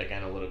pragmatic,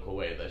 analytical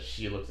way that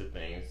she looks at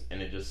things,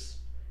 and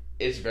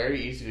it's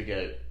very easy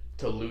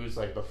to lose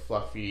like the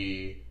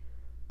fluffy,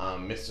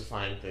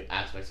 mystifying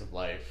aspects of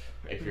life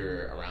if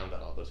you're around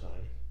that all the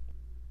time.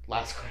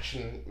 Last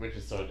question, which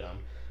is so dumb,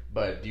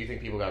 but do you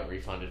think people got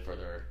refunded for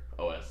their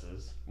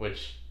OSs?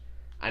 Which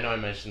I know I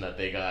mentioned that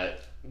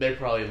they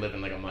probably live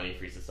in like a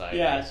money-free society.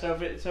 Yeah. So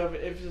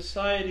if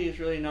society is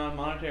really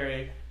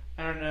non-monetary,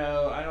 I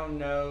don't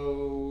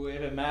know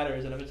if it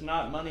matters, and if it's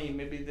not money,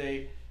 maybe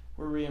they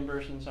were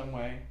reimbursed in some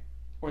way,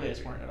 or they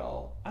just weren't at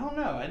all. I don't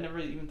know. I never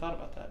even thought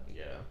about that.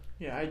 Yeah.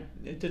 Yeah,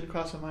 it didn't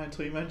cross my mind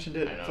until you mentioned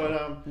it. I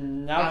know. But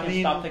Now I can't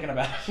stop thinking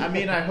about it. I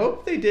mean, I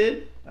hope they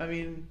did. I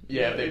mean,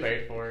 Yeah, if they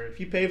paid for it. If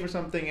you pay for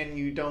something and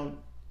you don't,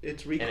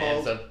 it's recalled. And it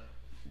ends up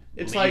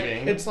It's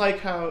leaving. like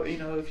how, you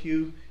know, if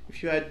you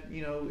had,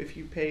 you know, if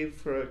you pay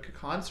for a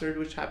concert,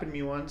 which happened to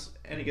me once,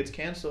 and it gets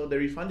canceled, they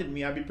refunded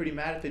me, I'd be pretty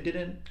mad if they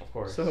didn't. Of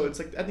course. So it's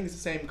like, I think it's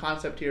the same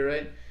concept here,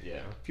 right?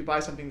 Yeah. If you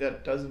buy something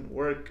that doesn't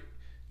work,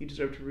 you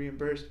deserve to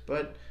reimburse.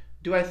 But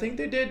do I think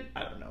they did?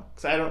 I don't know,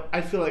 because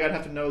I feel like I'd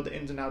have to know the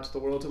ins and outs of the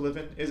world to live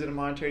in. Is it a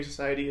monetary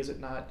society? Is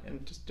it not?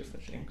 And just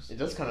different things. It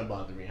does kind of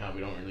bother me how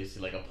we don't really see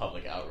like a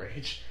public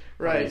outrage.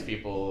 Right. These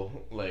people's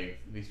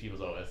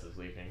OSs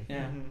leaving.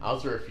 Yeah. Mm-hmm. I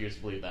also refuse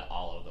to believe that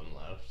all of them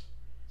left.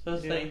 So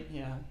it's like,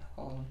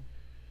 all of them.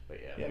 But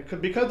yeah. Yeah,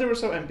 because they were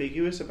so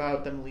ambiguous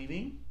about them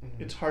leaving,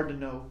 Mhm. it's hard to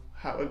know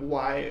how, like,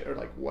 why or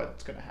like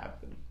what's gonna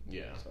happen.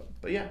 Yeah. So,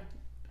 but yeah.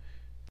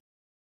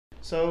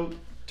 So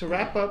to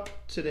wrap up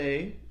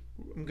today,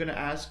 I'm gonna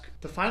ask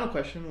the final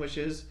question, which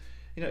is,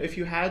 you know, if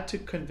you had to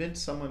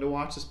convince someone to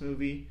watch this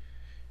movie,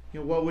 you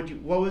know, what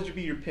would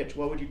be your pitch?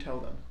 What would you tell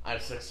them?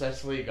 I've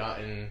successfully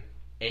gotten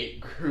 8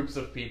 groups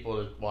of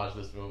people to watch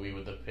this movie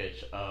with the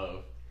pitch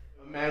of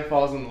a man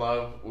falls in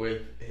love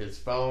with his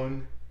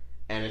phone,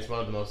 and it's one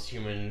of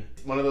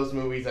those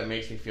movies that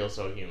makes me feel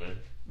so human.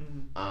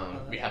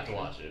 Mm-hmm. We have to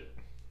watch it.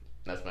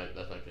 That's my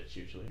pitch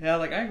usually. Yeah,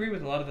 like I agree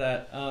with a lot of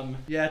that.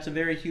 Yeah, it's a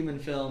very human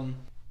film.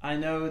 I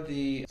know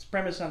the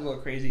premise sounds a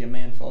little crazy. A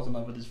man falls in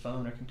love with his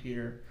phone or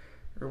computer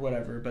or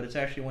whatever, but it's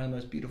actually one of the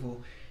most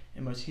beautiful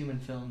and most human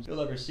films you'll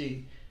ever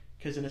see.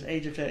 Because in this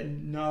age of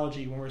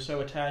technology, when we're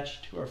so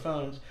attached to our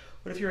phones,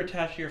 what if you're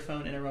attached to your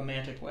phone in a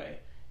romantic way?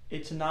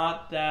 It's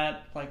not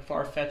that like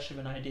far-fetched of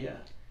an idea.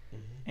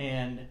 Mm-hmm.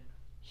 And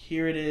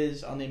here it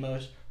is on the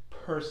most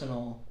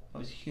personal,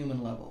 most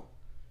human level.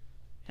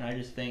 And I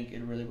just think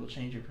it really will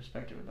change your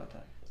perspective about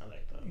that. I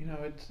like that. You know,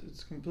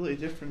 it's completely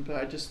different,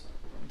 but just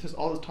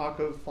all this talk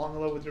of falling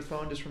in love with your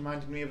phone just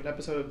reminded me of an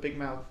episode of Big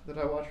Mouth that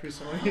I watched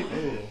recently.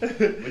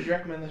 Would you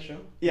recommend this show?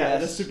 Yeah,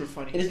 Yes. that's super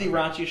funny. It is the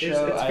raunchiest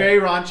show. It's very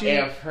raunchy,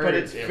 Yeah, I've heard but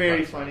it's it's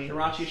very raunchy. funny. The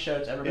raunchiest show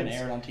that's ever been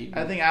It's- aired on TV.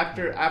 I think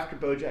after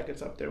BoJack,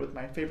 it's up there with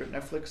my favorite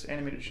Netflix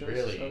animated shows.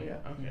 Really? So, yeah.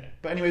 Okay.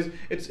 But anyways,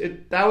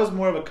 that was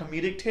more of a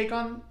comedic take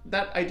on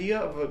that idea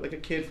of like a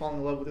kid falling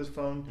in love with his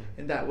phone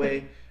in that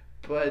way.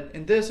 But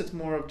in this, it's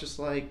more of just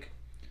like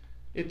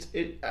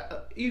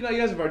you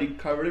guys have already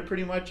covered it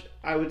pretty much.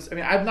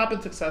 I've not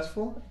been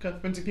successful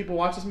convincing people to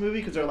watch this movie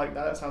because they're like,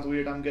 that sounds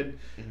weird. I'm good.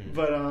 Mm-hmm.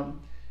 But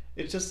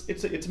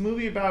it's a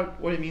movie about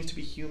what it means to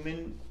be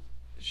human,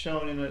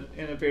 shown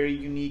in a very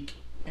unique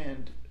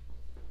and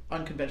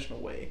unconventional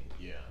way.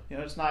 Yeah. You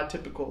know, it's not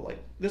typical.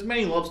 Like, there's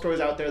many love stories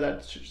out there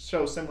that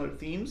show similar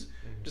themes,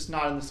 just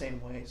not in the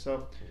same way.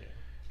 So,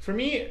 for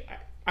me,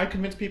 I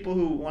convince people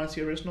who want to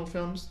see original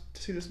films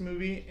to see this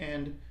movie,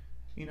 and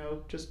you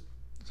know, just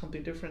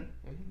something different.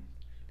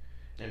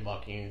 Mm-hmm. And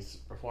Joaquin's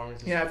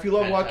performance is Yeah, if you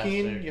love fantastic.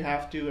 Joaquin, you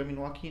have to. I mean,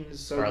 Joaquin is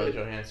so Scarlett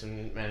good.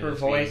 Johansson, man, Her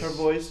voice. Her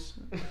voice.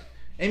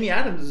 Amy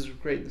Adams is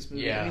great in this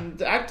movie. Yeah. I mean,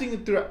 the acting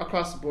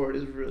across the board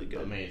is really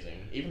good.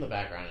 Amazing. Even the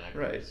background actors.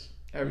 Right.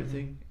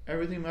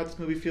 Everything about this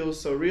movie feels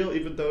so real,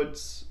 even though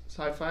it's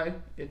sci-fi.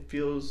 It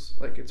feels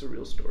like it's a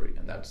real story,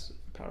 and that's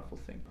a powerful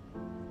thing.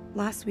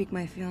 Last week,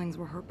 my feelings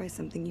were hurt by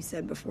something you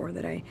said before,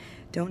 that I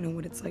don't know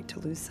what it's like to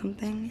lose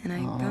something, and I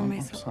found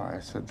myself... I'm sorry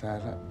I said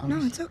that. No,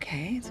 it's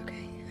okay. It's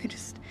okay.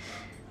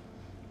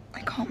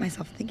 I caught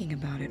myself thinking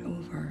about it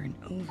over and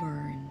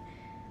over,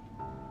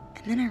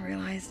 and then I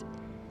realized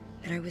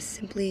that I was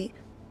simply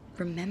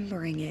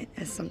remembering it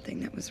as something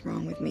that was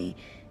wrong with me.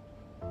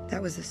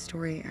 That was a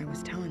story I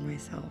was telling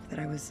myself, that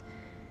I was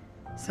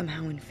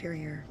somehow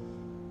inferior.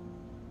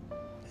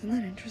 Isn't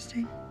that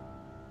interesting?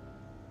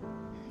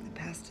 The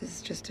past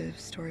is just a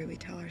story we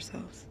tell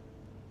ourselves.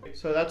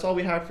 So that's all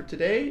we have for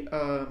today.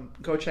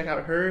 Go check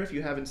out Her if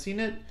you haven't seen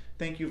it.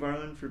 Thank you,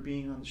 Varun, for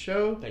being on the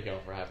show. Thank you all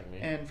for having me.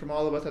 And from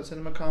all of us at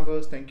Cinema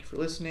Convos, thank you for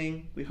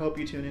listening. We hope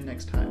you tune in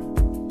next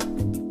time.